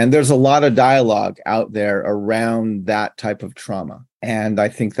that. And there's a lot of dialogue out there around that type of trauma. And I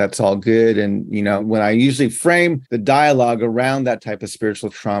think that's all good. And, when I usually frame the dialogue around that type of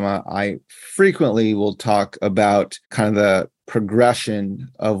spiritual trauma, I frequently will talk about kind of the progression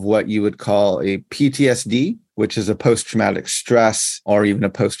of what you would call a PTSD, which is a post-traumatic stress or even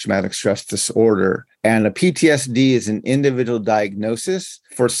a post-traumatic stress disorder. And a PTSD is an individual diagnosis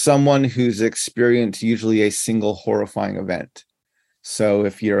for someone who's experienced usually a single horrifying event. So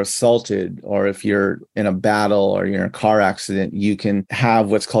if you're assaulted or if you're in a battle or you're in a car accident, you can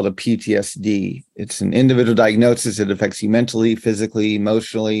have what's called a PTSD. It's an individual diagnosis. It affects you mentally, physically,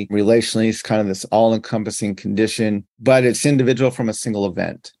 emotionally, relationally. It's kind of this all-encompassing condition, but it's individual from a single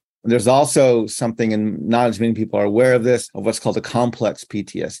event. There's also something, and not as many people are aware of this, of what's called a complex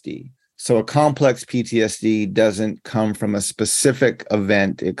PTSD. So a complex PTSD doesn't come from a specific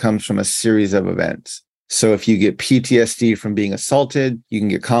event. It comes from a series of events. So if you get PTSD from being assaulted, you can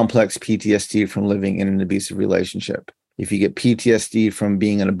get complex PTSD from living in an abusive relationship. If you get PTSD from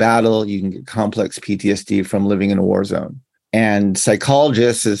being in a battle, you can get complex PTSD from living in a war zone. And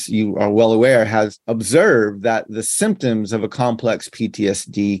psychologists, as you are well aware, has observed that the symptoms of a complex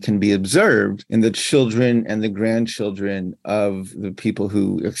PTSD can be observed in the children and the grandchildren of the people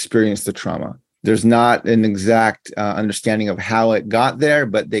who experience the trauma. There's not an exact understanding of how it got there,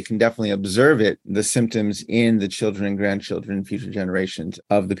 but they can definitely observe it, the symptoms in the children and grandchildren and future generations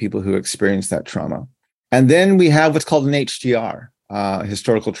of the people who experience that trauma. And then we have what's called an HTR,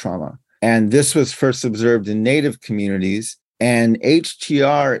 historical trauma. And this was first observed in Native communities. And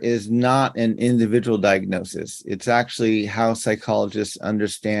HTR is not an individual diagnosis. It's actually how psychologists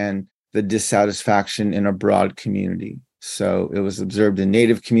understand the dissatisfaction in a broad community. So it was observed in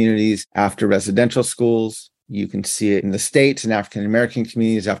Native communities after residential schools. You can see it in the States and African-American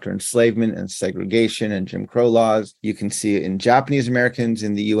communities after enslavement and segregation and Jim Crow laws. You can see it in Japanese Americans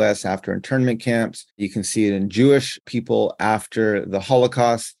in the U.S. after internment camps. You can see it in Jewish people after the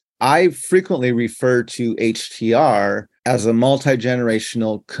Holocaust. I frequently refer to HTR as a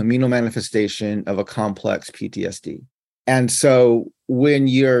multi-generational communal manifestation of a complex PTSD. And so when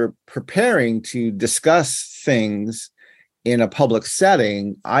you're preparing to discuss things in a public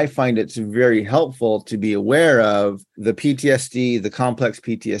setting, I find it's very helpful to be aware of the PTSD, the complex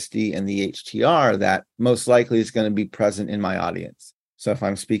PTSD, and the HTR that most likely is going to be present in my audience. So if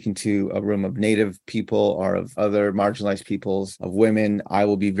I'm speaking to a room of Native people or of other marginalized peoples, of women, I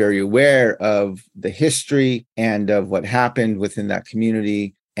will be very aware of the history and of what happened within that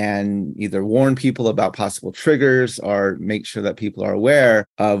community, and either warn people about possible triggers or make sure that people are aware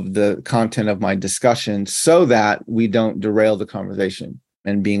of the content of my discussion so that we don't derail the conversation.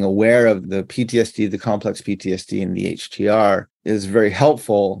 And being aware of the PTSD, the complex PTSD, and the HTR is very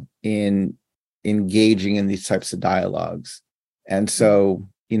helpful in engaging in these types of dialogues. And so,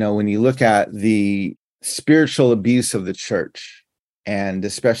 when you look at the spiritual abuse of the church, and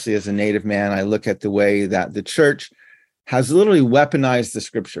especially as a Native man, I look at the way that the church has literally weaponized the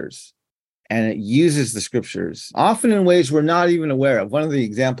scriptures, and it uses the scriptures often in ways we're not even aware of. One of the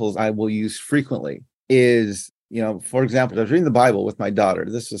examples I will use frequently is, for example, I was reading the Bible with my daughter.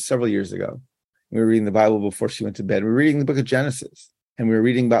 This was several years ago. We were reading the Bible before she went to bed. We were reading the book of Genesis, and we were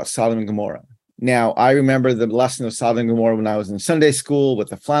reading about Sodom and Gomorrah. Now, I remember the lesson of Sodom and Gomorrah when I was in Sunday school with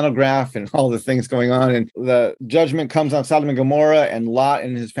the flannel graph and all the things going on. And the judgment comes on Sodom and Gomorrah, and Lot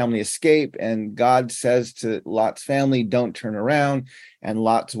and his family escape. And God says to Lot's family, don't turn around. And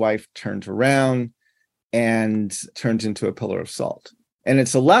Lot's wife turns around and turns into a pillar of salt. And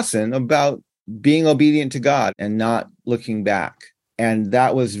it's a lesson about being obedient to God and not looking back. And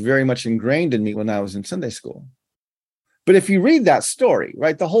that was very much ingrained in me when I was in Sunday school. But if you read that story,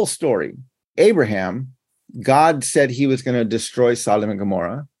 right, the whole story, Abraham, God said he was going to destroy Sodom and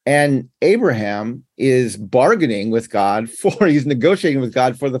Gomorrah. And Abraham is bargaining with God he's negotiating with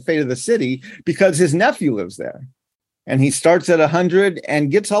God for the fate of the city because his nephew lives there. And he starts at 100 and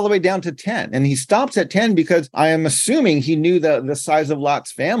gets all the way down to 10. And he stops at 10 because I am assuming he knew the size of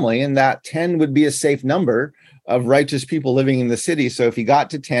Lot's family and that 10 would be a safe number of righteous people living in the city. So if he got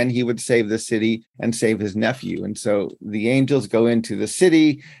to 10, he would save the city and save his nephew. And so the angels go into the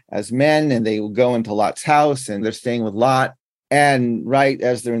city as men, and they will go into Lot's house, and they're staying with Lot. And right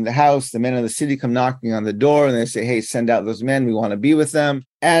as they're in the house, the men of the city come knocking on the door, and they say, hey, send out those men. We want to be with them.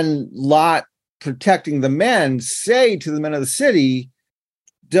 And Lot, protecting the men, say to the men of the city,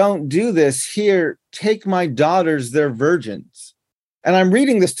 don't do this. Here, take my daughters, they're virgins. And I'm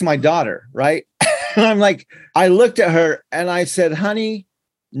reading this to my daughter, right? And I'm like, I looked at her and I said, honey,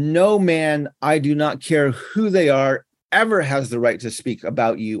 no man, I do not care who they are, ever has the right to speak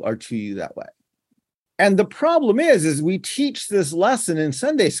about you or to you that way. And the problem is we teach this lesson in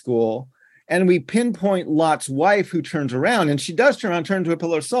Sunday school and we pinpoint Lot's wife who turns around, and she does turn around, turn to a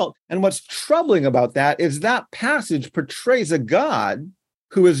pillar of salt. And what's troubling about that is that passage portrays a God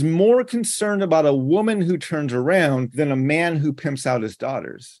who is more concerned about a woman who turns around than a man who pimps out his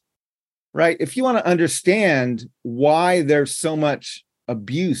daughters. Right? If you want to understand why there's so much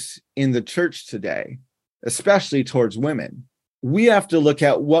abuse in the church today, especially towards women, we have to look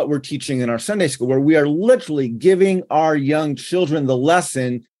at what we're teaching in our Sunday school, where we are literally giving our young children the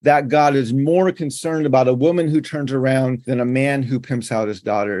lesson that God is more concerned about a woman who turns around than a man who pimps out his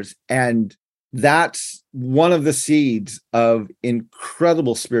daughters. And that's one of the seeds of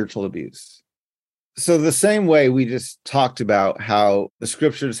incredible spiritual abuse. So the same way we just talked about how the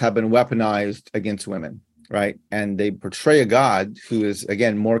scriptures have been weaponized against women, right? And they portray a God who is,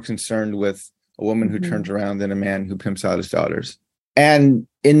 again, more concerned with a woman who turns around than a man who pimps out his daughters. And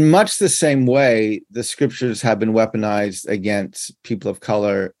in much the same way, the scriptures have been weaponized against people of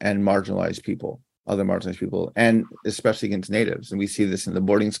color and marginalized people, other marginalized people, and especially against natives. And we see this in the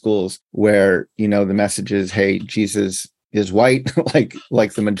boarding schools where, the message is, hey, Jesus is white,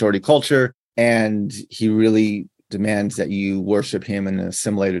 like the majority culture. And he really demands that you worship him in an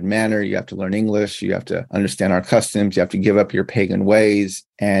assimilated manner. You have to learn English. You have to understand our customs. You have to give up your pagan ways.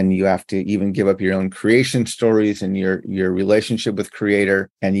 And you have to even give up your own creation stories and your relationship with Creator.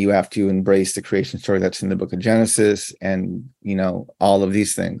 And you have to embrace the creation story that's in the book of Genesis and, all of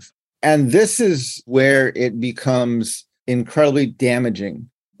these things. And this is where it becomes incredibly damaging.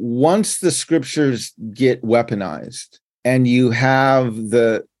 Once the scriptures get weaponized and you have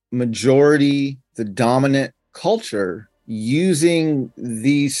the majority, the dominant culture using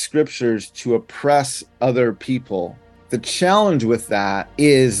these scriptures to oppress other people, the challenge with that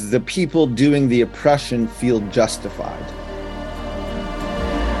is the people doing the oppression feel justified.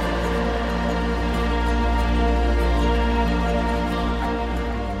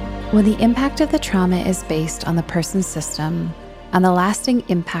 When the impact of the trauma is based on the person's system and the lasting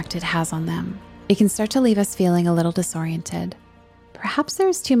impact it has on them, it can start to leave us feeling a little disoriented. Perhaps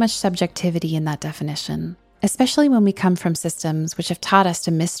there's too much subjectivity in that definition, especially when we come from systems which have taught us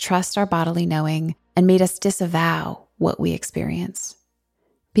to mistrust our bodily knowing and made us disavow what we experience.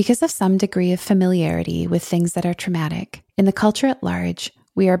 Because of some degree of familiarity with things that are traumatic, in the culture at large,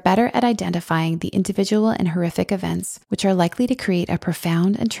 we are better at identifying the individual and horrific events which are likely to create a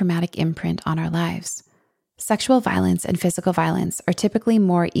profound and traumatic imprint on our lives. Sexual violence and physical violence are typically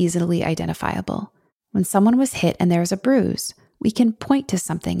more easily identifiable. When someone was hit and there is a bruise, we can point to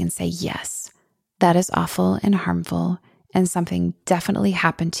something and say, yes, that is awful and harmful, and something definitely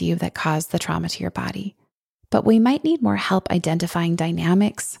happened to you that caused the trauma to your body. But we might need more help identifying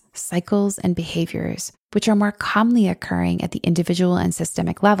dynamics, cycles, and behaviors which are more commonly occurring at the individual and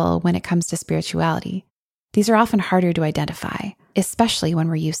systemic level when it comes to spirituality. These are often harder to identify, especially when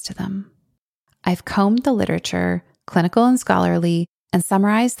we're used to them. I've combed the literature, clinical and scholarly, and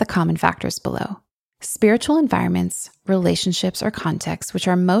summarized the common factors below. Spiritual environments, relationships, or contexts which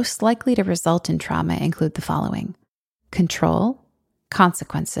are most likely to result in trauma include the following: control,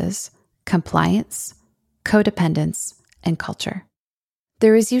 consequences, compliance, codependence, and culture.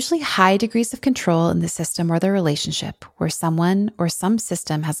 There is usually high degrees of control in the system or the relationship where someone or some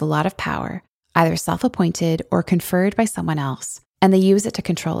system has a lot of power, either self-appointed or conferred by someone else, and they use it to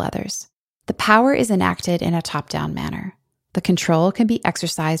control others. The power is enacted in a top-down manner. The control can be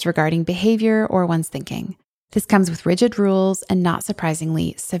exercised regarding behavior or one's thinking. This comes with rigid rules and, not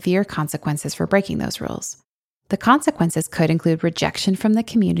surprisingly, severe consequences for breaking those rules. The consequences could include rejection from the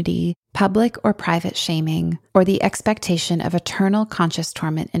community, public or private shaming, or the expectation of eternal conscious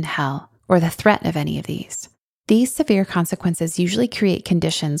torment in hell, or the threat of any of these. These severe consequences usually create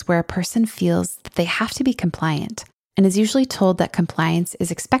conditions where a person feels that they have to be compliant and is usually told that compliance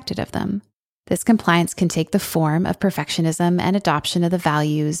is expected of them. This compliance can take the form of perfectionism and adoption of the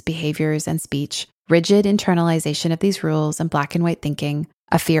values, behaviors, and speech, rigid internalization of these rules and black and white thinking,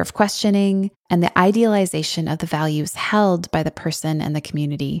 a fear of questioning, and the idealization of the values held by the person and the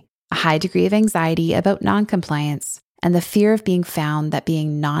community, a high degree of anxiety about noncompliance, and the fear of being found that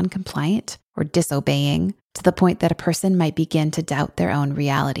being non-compliant or disobeying to the point that a person might begin to doubt their own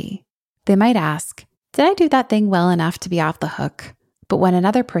reality. They might ask, did I do that thing well enough to be off the hook? But when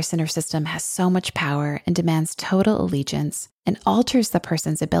another person or system has so much power and demands total allegiance and alters the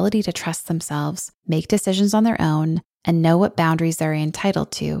person's ability to trust themselves, make decisions on their own, and know what boundaries they're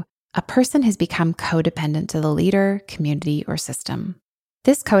entitled to, a person has become codependent to the leader, community, or system.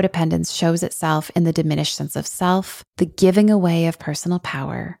 This codependence shows itself in the diminished sense of self, the giving away of personal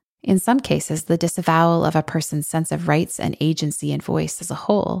power, in some cases, the disavowal of a person's sense of rights and agency and voice as a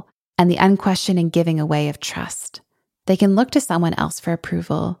whole, and the unquestioning giving away of trust. They can look to someone else for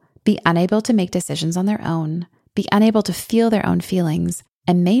approval, be unable to make decisions on their own, be unable to feel their own feelings,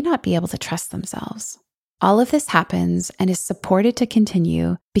 and may not be able to trust themselves. All of this happens and is supported to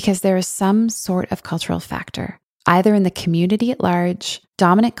continue because there is some sort of cultural factor, either in the community at large,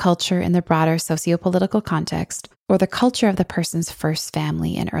 dominant culture in the broader sociopolitical context, or the culture of the person's first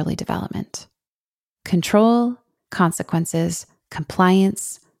family and early development. Control, consequences,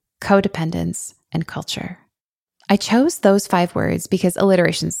 compliance, codependence, and culture. I chose those 5 words because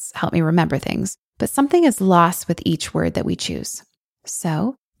alliterations help me remember things, but something is lost with each word that we choose.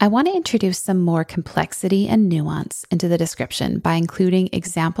 So, I want to introduce some more complexity and nuance into the description by including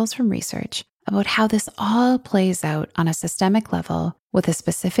examples from research about how this all plays out on a systemic level with a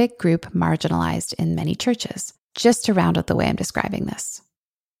specific group marginalized in many churches, just to round out the way I'm describing this.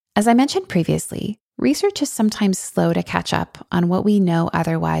 As I mentioned previously, research is sometimes slow to catch up on what we know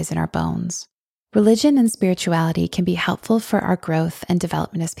otherwise in our bones. Religion and spirituality can be helpful for our growth and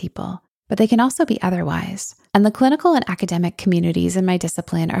development as people, but they can also be otherwise. And the clinical and academic communities in my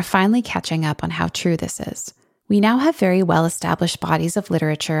discipline are finally catching up on how true this is. We now have very well-established bodies of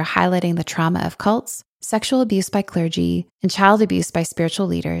literature highlighting the trauma of cults, sexual abuse by clergy, and child abuse by spiritual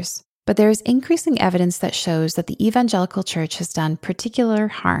leaders. But there is increasing evidence that shows that the evangelical church has done particular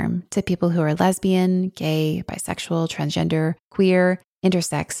harm to people who are lesbian, gay, bisexual, transgender, queer,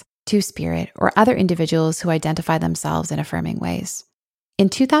 intersex, two-spirit, or other individuals who identify themselves in affirming ways. In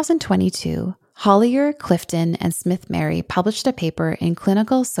 2022, Hollier, Clifton, and Smith-Mary published a paper in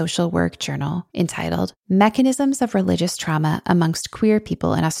Clinical Social Work Journal entitled Mechanisms of Religious Trauma Amongst Queer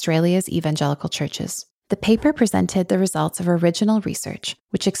People in Australia's Evangelical Churches. The paper presented the results of original research,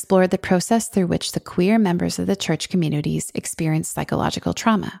 which explored the process through which the queer members of the church communities experience psychological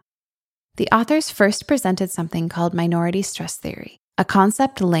trauma. The authors first presented something called minority stress theory, a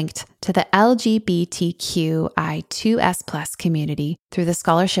concept linked to the LGBTQI2S+ community through the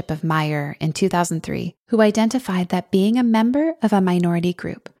scholarship of Meyer in 2003, who identified that being a member of a minority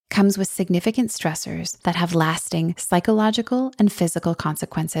group comes with significant stressors that have lasting psychological and physical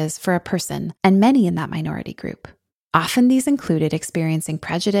consequences for a person and many in that minority group. Often these included experiencing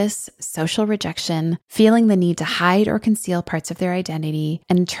prejudice, social rejection, feeling the need to hide or conceal parts of their identity,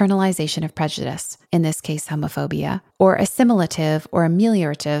 and internalization of prejudice, in this case homophobia, or assimilative or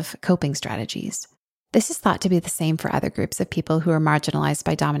ameliorative coping strategies. This is thought to be the same for other groups of people who are marginalized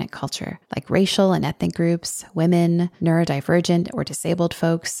by dominant culture, like racial and ethnic groups, women, neurodivergent or disabled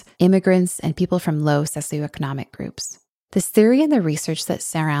folks, immigrants, and people from low socioeconomic groups. This theory and the research that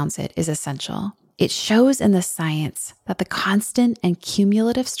surrounds it is essential. It shows in the science that the constant and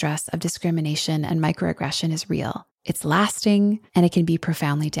cumulative stress of discrimination and microaggression is real. It's lasting, and it can be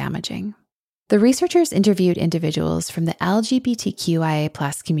profoundly damaging. The researchers interviewed individuals from the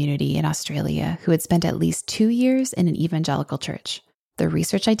LGBTQIA+ community in Australia who had spent at least 2 years in an evangelical church. The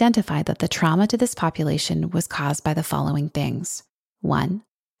research identified that the trauma to this population was caused by the following things. 1.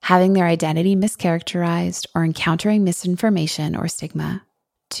 Having their identity mischaracterized or encountering misinformation or stigma.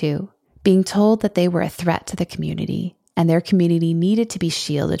 2. Being told that they were a threat to the community and their community needed to be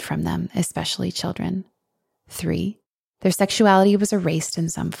shielded from them, especially children. 3. Their sexuality was erased in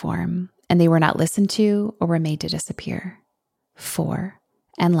some form, and they were not listened to or were made to disappear. 4.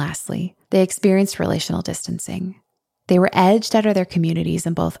 And lastly, they experienced relational distancing. They were edged out of their communities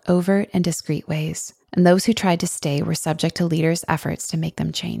in both overt and discreet ways, and those who tried to stay were subject to leaders' efforts to make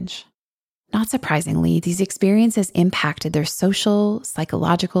them change. Not surprisingly, these experiences impacted their social,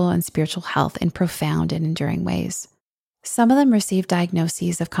 psychological, and spiritual health in profound and enduring ways. Some of them received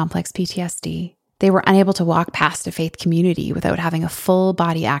diagnoses of complex PTSD. They were unable to walk past a faith community without having a full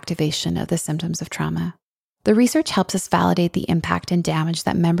body activation of the symptoms of trauma. The research helps us validate the impact and damage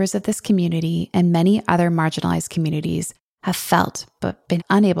that members of this community and many other marginalized communities have felt but been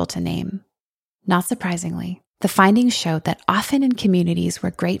unable to name. Not surprisingly, the findings showed that often in communities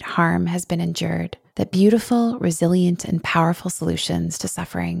where great harm has been endured, that beautiful, resilient, and powerful solutions to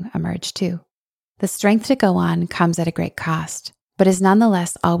suffering emerge too. The strength to go on comes at a great cost, but is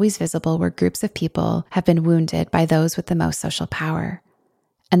nonetheless always visible where groups of people have been wounded by those with the most social power.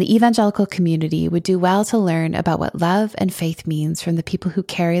 And the evangelical community would do well to learn about what love and faith means from the people who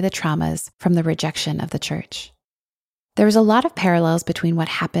carry the traumas from the rejection of the church. There is a lot of parallels between what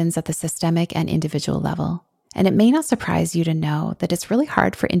happens at the systemic and individual level. And it may not surprise you to know that it's really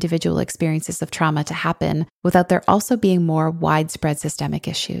hard for individual experiences of trauma to happen without there also being more widespread systemic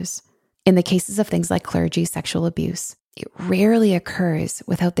issues. In the cases of things like clergy sexual abuse, it rarely occurs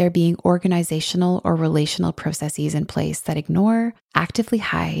without there being organizational or relational processes in place that ignore, actively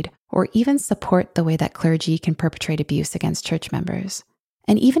hide, or even support the way that clergy can perpetrate abuse against church members.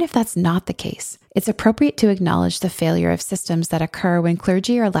 And even if that's not the case, it's appropriate to acknowledge the failure of systems that occur when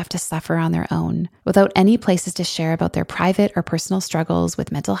clergy are left to suffer on their own, without any places to share about their private or personal struggles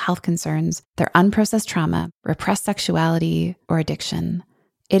with mental health concerns, their unprocessed trauma, repressed sexuality, or addiction.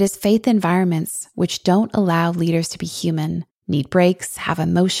 It is faith environments which don't allow leaders to be human, need breaks, have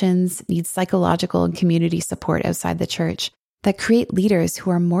emotions, need psychological and community support outside the church, that create leaders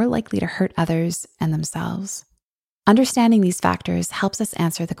who are more likely to hurt others and themselves. Understanding these factors helps us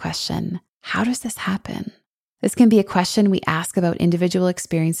answer the question, how does this happen? This can be a question we ask about individual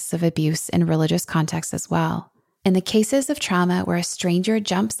experiences of abuse in religious contexts as well. In the cases of trauma where a stranger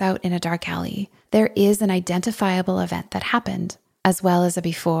jumps out in a dark alley, there is an identifiable event that happened, as well as a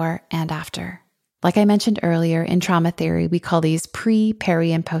before and after. Like I mentioned earlier, in trauma theory, we call these pre,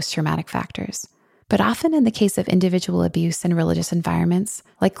 peri, and post-traumatic factors. But often in the case of individual abuse in religious environments,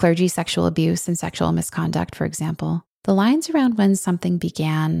 like clergy sexual abuse and sexual misconduct, for example, the lines around when something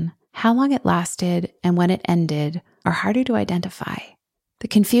began, how long it lasted, and when it ended are harder to identify. The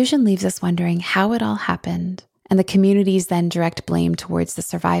confusion leaves us wondering how it all happened, and the communities then direct blame towards the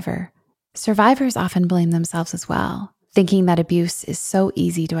survivor. Survivors often blame themselves as well, thinking that abuse is so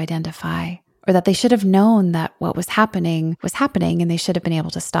easy to identify, or that they should have known that what was happening and they should have been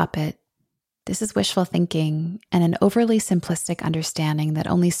able to stop it. This is wishful thinking and an overly simplistic understanding that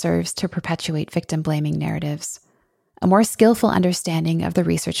only serves to perpetuate victim-blaming narratives. A more skillful understanding of the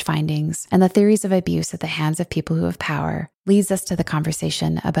research findings and the theories of abuse at the hands of people who have power leads us to the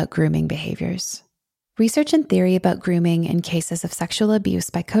conversation about grooming behaviors. Research and theory about grooming in cases of sexual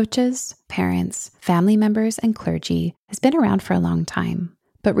abuse by coaches, parents, family members, and clergy has been around for a long time.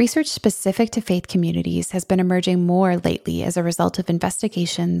 But research specific to faith communities has been emerging more lately as a result of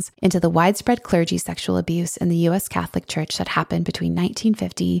investigations into the widespread clergy sexual abuse in the U.S. Catholic Church that happened between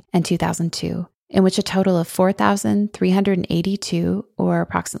 1950 and 2002, in which a total of 4,382, or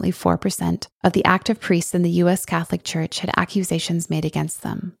approximately 4%, of the active priests in the U.S. Catholic Church had accusations made against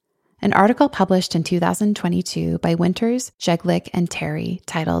them. An article published in 2022 by Winters, Jeglick, and Terry,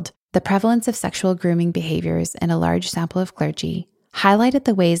 titled "The Prevalence of Sexual Grooming Behaviors in a Large Sample of Clergy," highlighted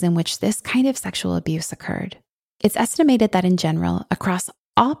the ways in which this kind of sexual abuse occurred. It's estimated that in general, across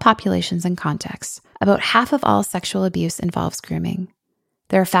all populations and contexts, about half of all sexual abuse involves grooming.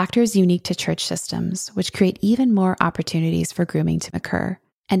 There are factors unique to church systems which create even more opportunities for grooming to occur.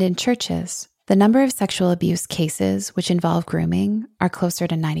 And in churches, the number of sexual abuse cases which involve grooming are closer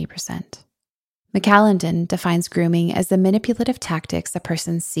to 90%. McAlendon defines grooming as the manipulative tactics a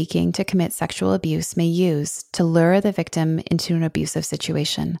person seeking to commit sexual abuse may use to lure the victim into an abusive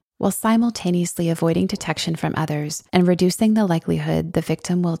situation, while simultaneously avoiding detection from others and reducing the likelihood the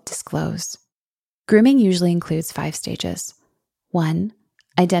victim will disclose. Grooming usually includes 5 stages. 1.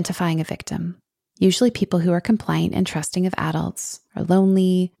 Identifying a victim. Usually people who are compliant and trusting of adults, are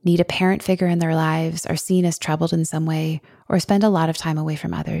lonely, need a parent figure in their lives, are seen as troubled in some way, or spend a lot of time away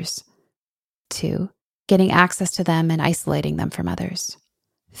from others. 2. Getting access to them and isolating them from others.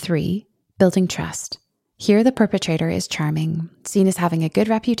 3. Building trust. Here the perpetrator is charming, seen as having a good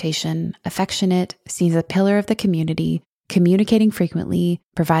reputation, affectionate, seen as a pillar of the community, communicating frequently,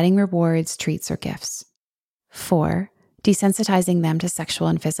 providing rewards, treats, or gifts. 4. Desensitizing them to sexual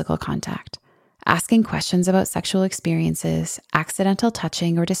and physical contact. Asking questions about sexual experiences, accidental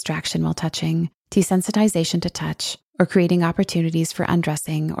touching or distraction while touching, desensitization to touch, or creating opportunities for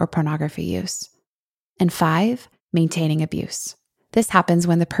undressing or pornography use. And 5, maintaining abuse. This happens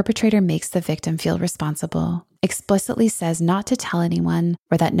when the perpetrator makes the victim feel responsible, explicitly says not to tell anyone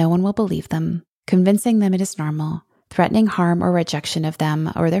or that no one will believe them, convincing them it is normal, threatening harm or rejection of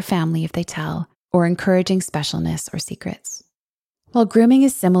them or their family if they tell, or encouraging specialness or secrets. While grooming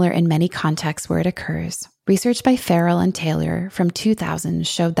is similar in many contexts where it occurs, research by Farrell and Taylor from 2000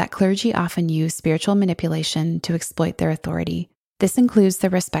 showed that clergy often use spiritual manipulation to exploit their authority. This includes the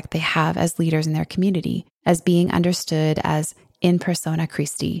respect they have as leaders in their community, as being understood as in persona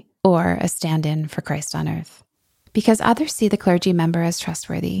Christi, or a stand-in for Christ on earth. Because others see the clergy member as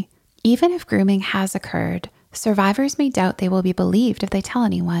trustworthy, even if grooming has occurred, survivors may doubt they will be believed if they tell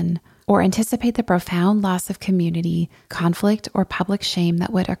anyone, or anticipate the profound loss of community, conflict, or public shame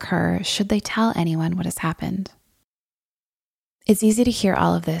that would occur should they tell anyone what has happened. It's easy to hear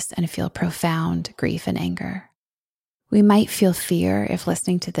all of this and feel profound grief and anger. We might feel fear if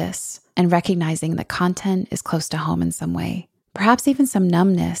listening to this and recognizing that content is close to home in some way. Perhaps even some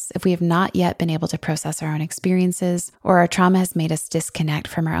numbness if we have not yet been able to process our own experiences, or our trauma has made us disconnect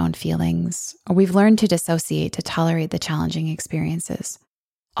from our own feelings, or we've learned to dissociate to tolerate the challenging experiences.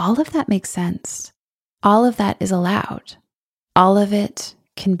 All of that makes sense. All of that is allowed. All of it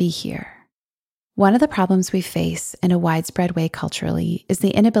can be here. One of the problems we face in a widespread way culturally is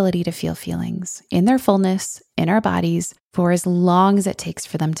the inability to feel feelings in their fullness, in our bodies, for as long as it takes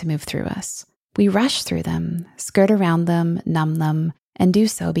for them to move through us. We rush through them, skirt around them, numb them, and do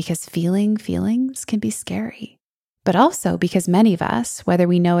so because feeling feelings can be scary. But also because many of us, whether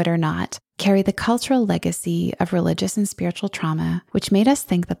we know it or not, carry the cultural legacy of religious and spiritual trauma, which made us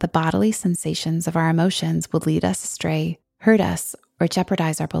think that the bodily sensations of our emotions would lead us astray, hurt us, or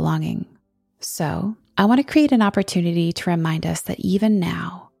jeopardize our belonging. So, I want to create an opportunity to remind us that even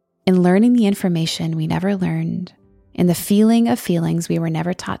now, in learning the information we never learned, in the feeling of feelings we were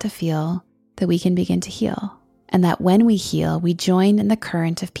never taught to feel, that we can begin to heal. And that when we heal, we join in the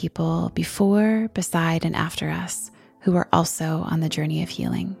current of people before, beside, and after us who are also on the journey of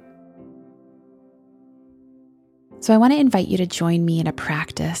healing. So I want to invite you to join me in a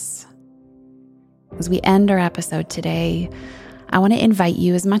practice. As we end our episode today, I want to invite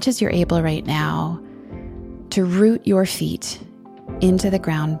you, as much as you're able right now, to root your feet into the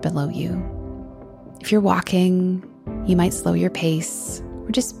ground below you. If you're walking, you might slow your pace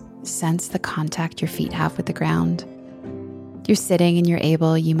or just sense the contact your feet have with the ground. If you're sitting and you're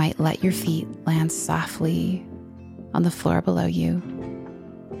able, you might let your feet land softly on the floor below you.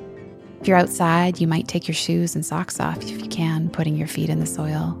 If you're outside, you might take your shoes and socks off if you can, putting your feet in the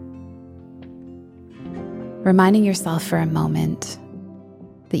soil. Reminding yourself for a moment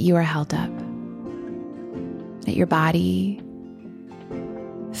that you are held up, that your body,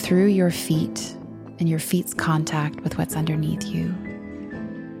 through your feet and your feet's contact with what's underneath you,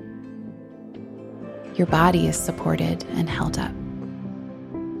 your body is supported and held up.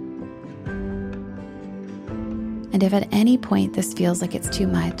 And if at any point this feels like it's too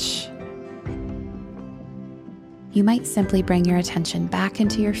much, you might simply bring your attention back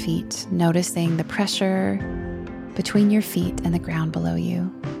into your feet, noticing the pressure between your feet and the ground below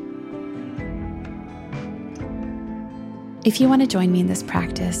you. If you want to join me in this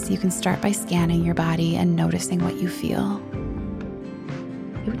practice, you can start by scanning your body and noticing what you feel.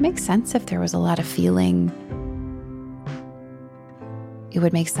 It would make sense if there was a lot of feeling. It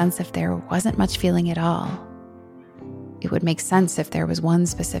would make sense if there wasn't much feeling at all. It would make sense if there was one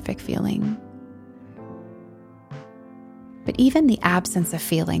specific feeling. But even the absence of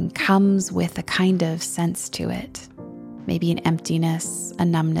feeling comes with a kind of sense to it. Maybe an emptiness, a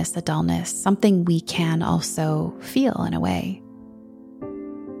numbness, a dullness, something we can also feel in a way.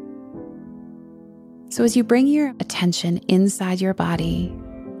 So as you bring your attention inside your body,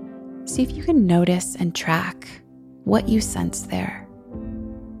 see if you can notice and track what you sense there.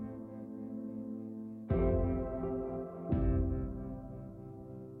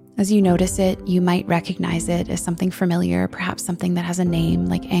 As you notice it, you might recognize it as something familiar, perhaps something that has a name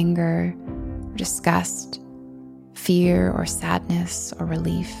like anger, or disgust, fear, or sadness, or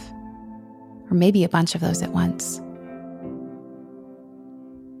relief, or maybe a bunch of those at once.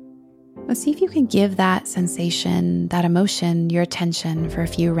 Let's see if you can give that sensation, that emotion, your attention for a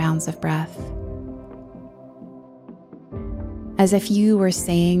few rounds of breath. As if you were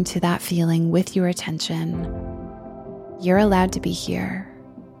saying to that feeling with your attention, you're allowed to be here.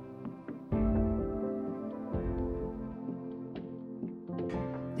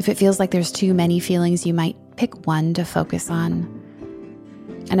 If it feels like there's too many feelings, you might pick one to focus on.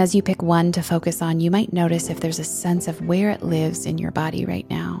 And as you pick one to focus on, you might notice if there's a sense of where it lives in your body right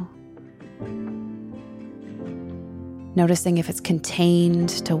now. Noticing if it's contained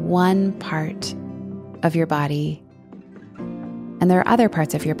to one part of your body, and there are other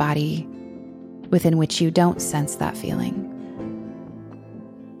parts of your body within which you don't sense that feeling.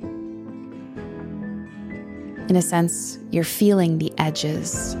 In a sense, you're feeling the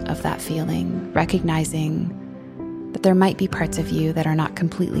edges of that feeling, recognizing that there might be parts of you that are not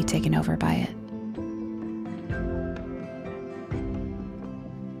completely taken over by it.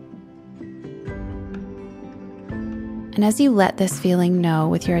 And as you let this feeling know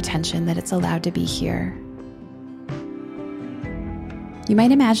with your attention that it's allowed to be here, you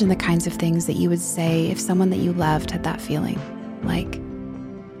might imagine the kinds of things that you would say if someone that you loved had that feeling, like,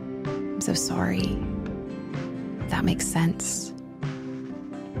 "I'm so sorry, that makes sense,"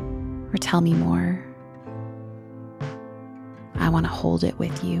 or "Tell me more, I want to hold it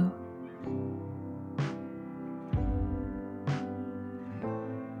with you."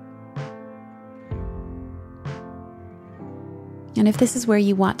 And if this is where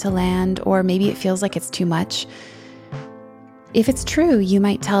you want to land, or maybe it feels like it's too much, if it's true, you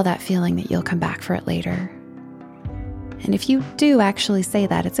might tell that feeling that you'll come back for it later. And if you do actually say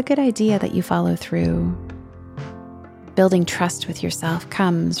that, it's a good idea that you follow through. Building trust with yourself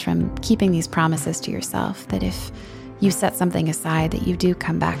comes from keeping these promises to yourself that if you set something aside, that you do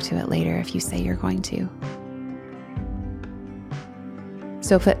come back to it later if you say you're going to.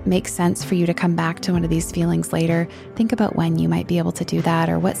 So if it makes sense for you to come back to one of these feelings later, think about when you might be able to do that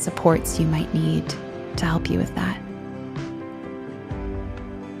or what supports you might need to help you with that.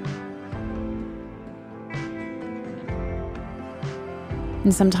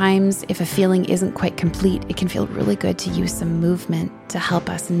 And sometimes if a feeling isn't quite complete, it can feel really good to use some movement to help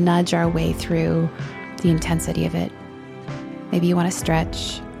us nudge our way through the intensity of it. Maybe you want to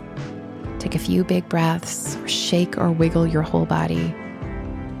stretch, take a few big breaths, or shake or wiggle your whole body.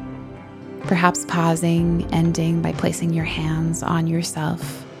 Perhaps pausing, ending by placing your hands on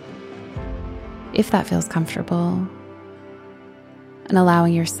yourself, if that feels comfortable, and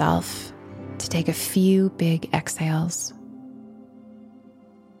allowing yourself to take a few big exhales.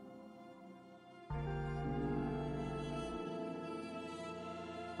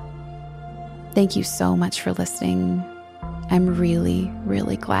 Thank you so much for listening. I'm really,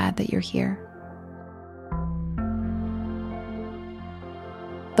 really glad that you're here.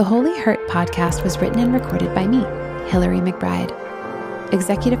 The Holy Hurt podcast was written and recorded by me, Hillary McBride.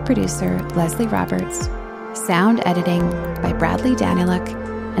 Executive producer, Leslie Roberts. Sound editing by Bradley Danyluk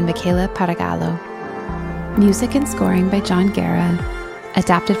and Micaela Peragallo. Music and scoring by Jon Guerra.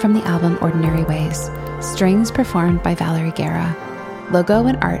 Adapted from the album Ordinary Ways. Strings performed by Valerie Guerra. Logo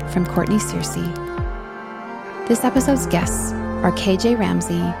and art from Courtney Searcy. This episode's guests are KJ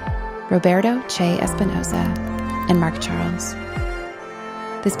Ramsey, Roberto Che Espinoza, and Mark Charles.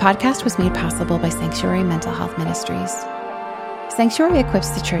 This podcast was made possible by Sanctuary Mental Health Ministries. Sanctuary equips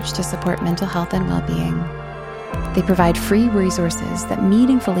the church to support mental health and well-being. They provide free resources that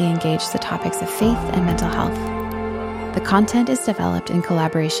meaningfully engage the topics of faith and mental health. The content is developed in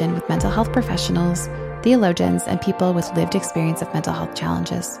collaboration with mental health professionals, theologians, and people with lived experience of mental health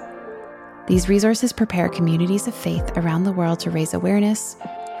challenges. These resources prepare communities of faith around the world to raise awareness,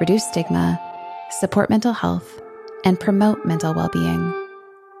 reduce stigma, support mental health, and promote mental well-being.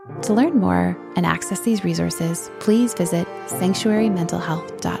 To learn more and access these resources, please visit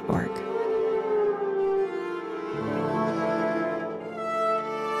sanctuarymentalhealth.org.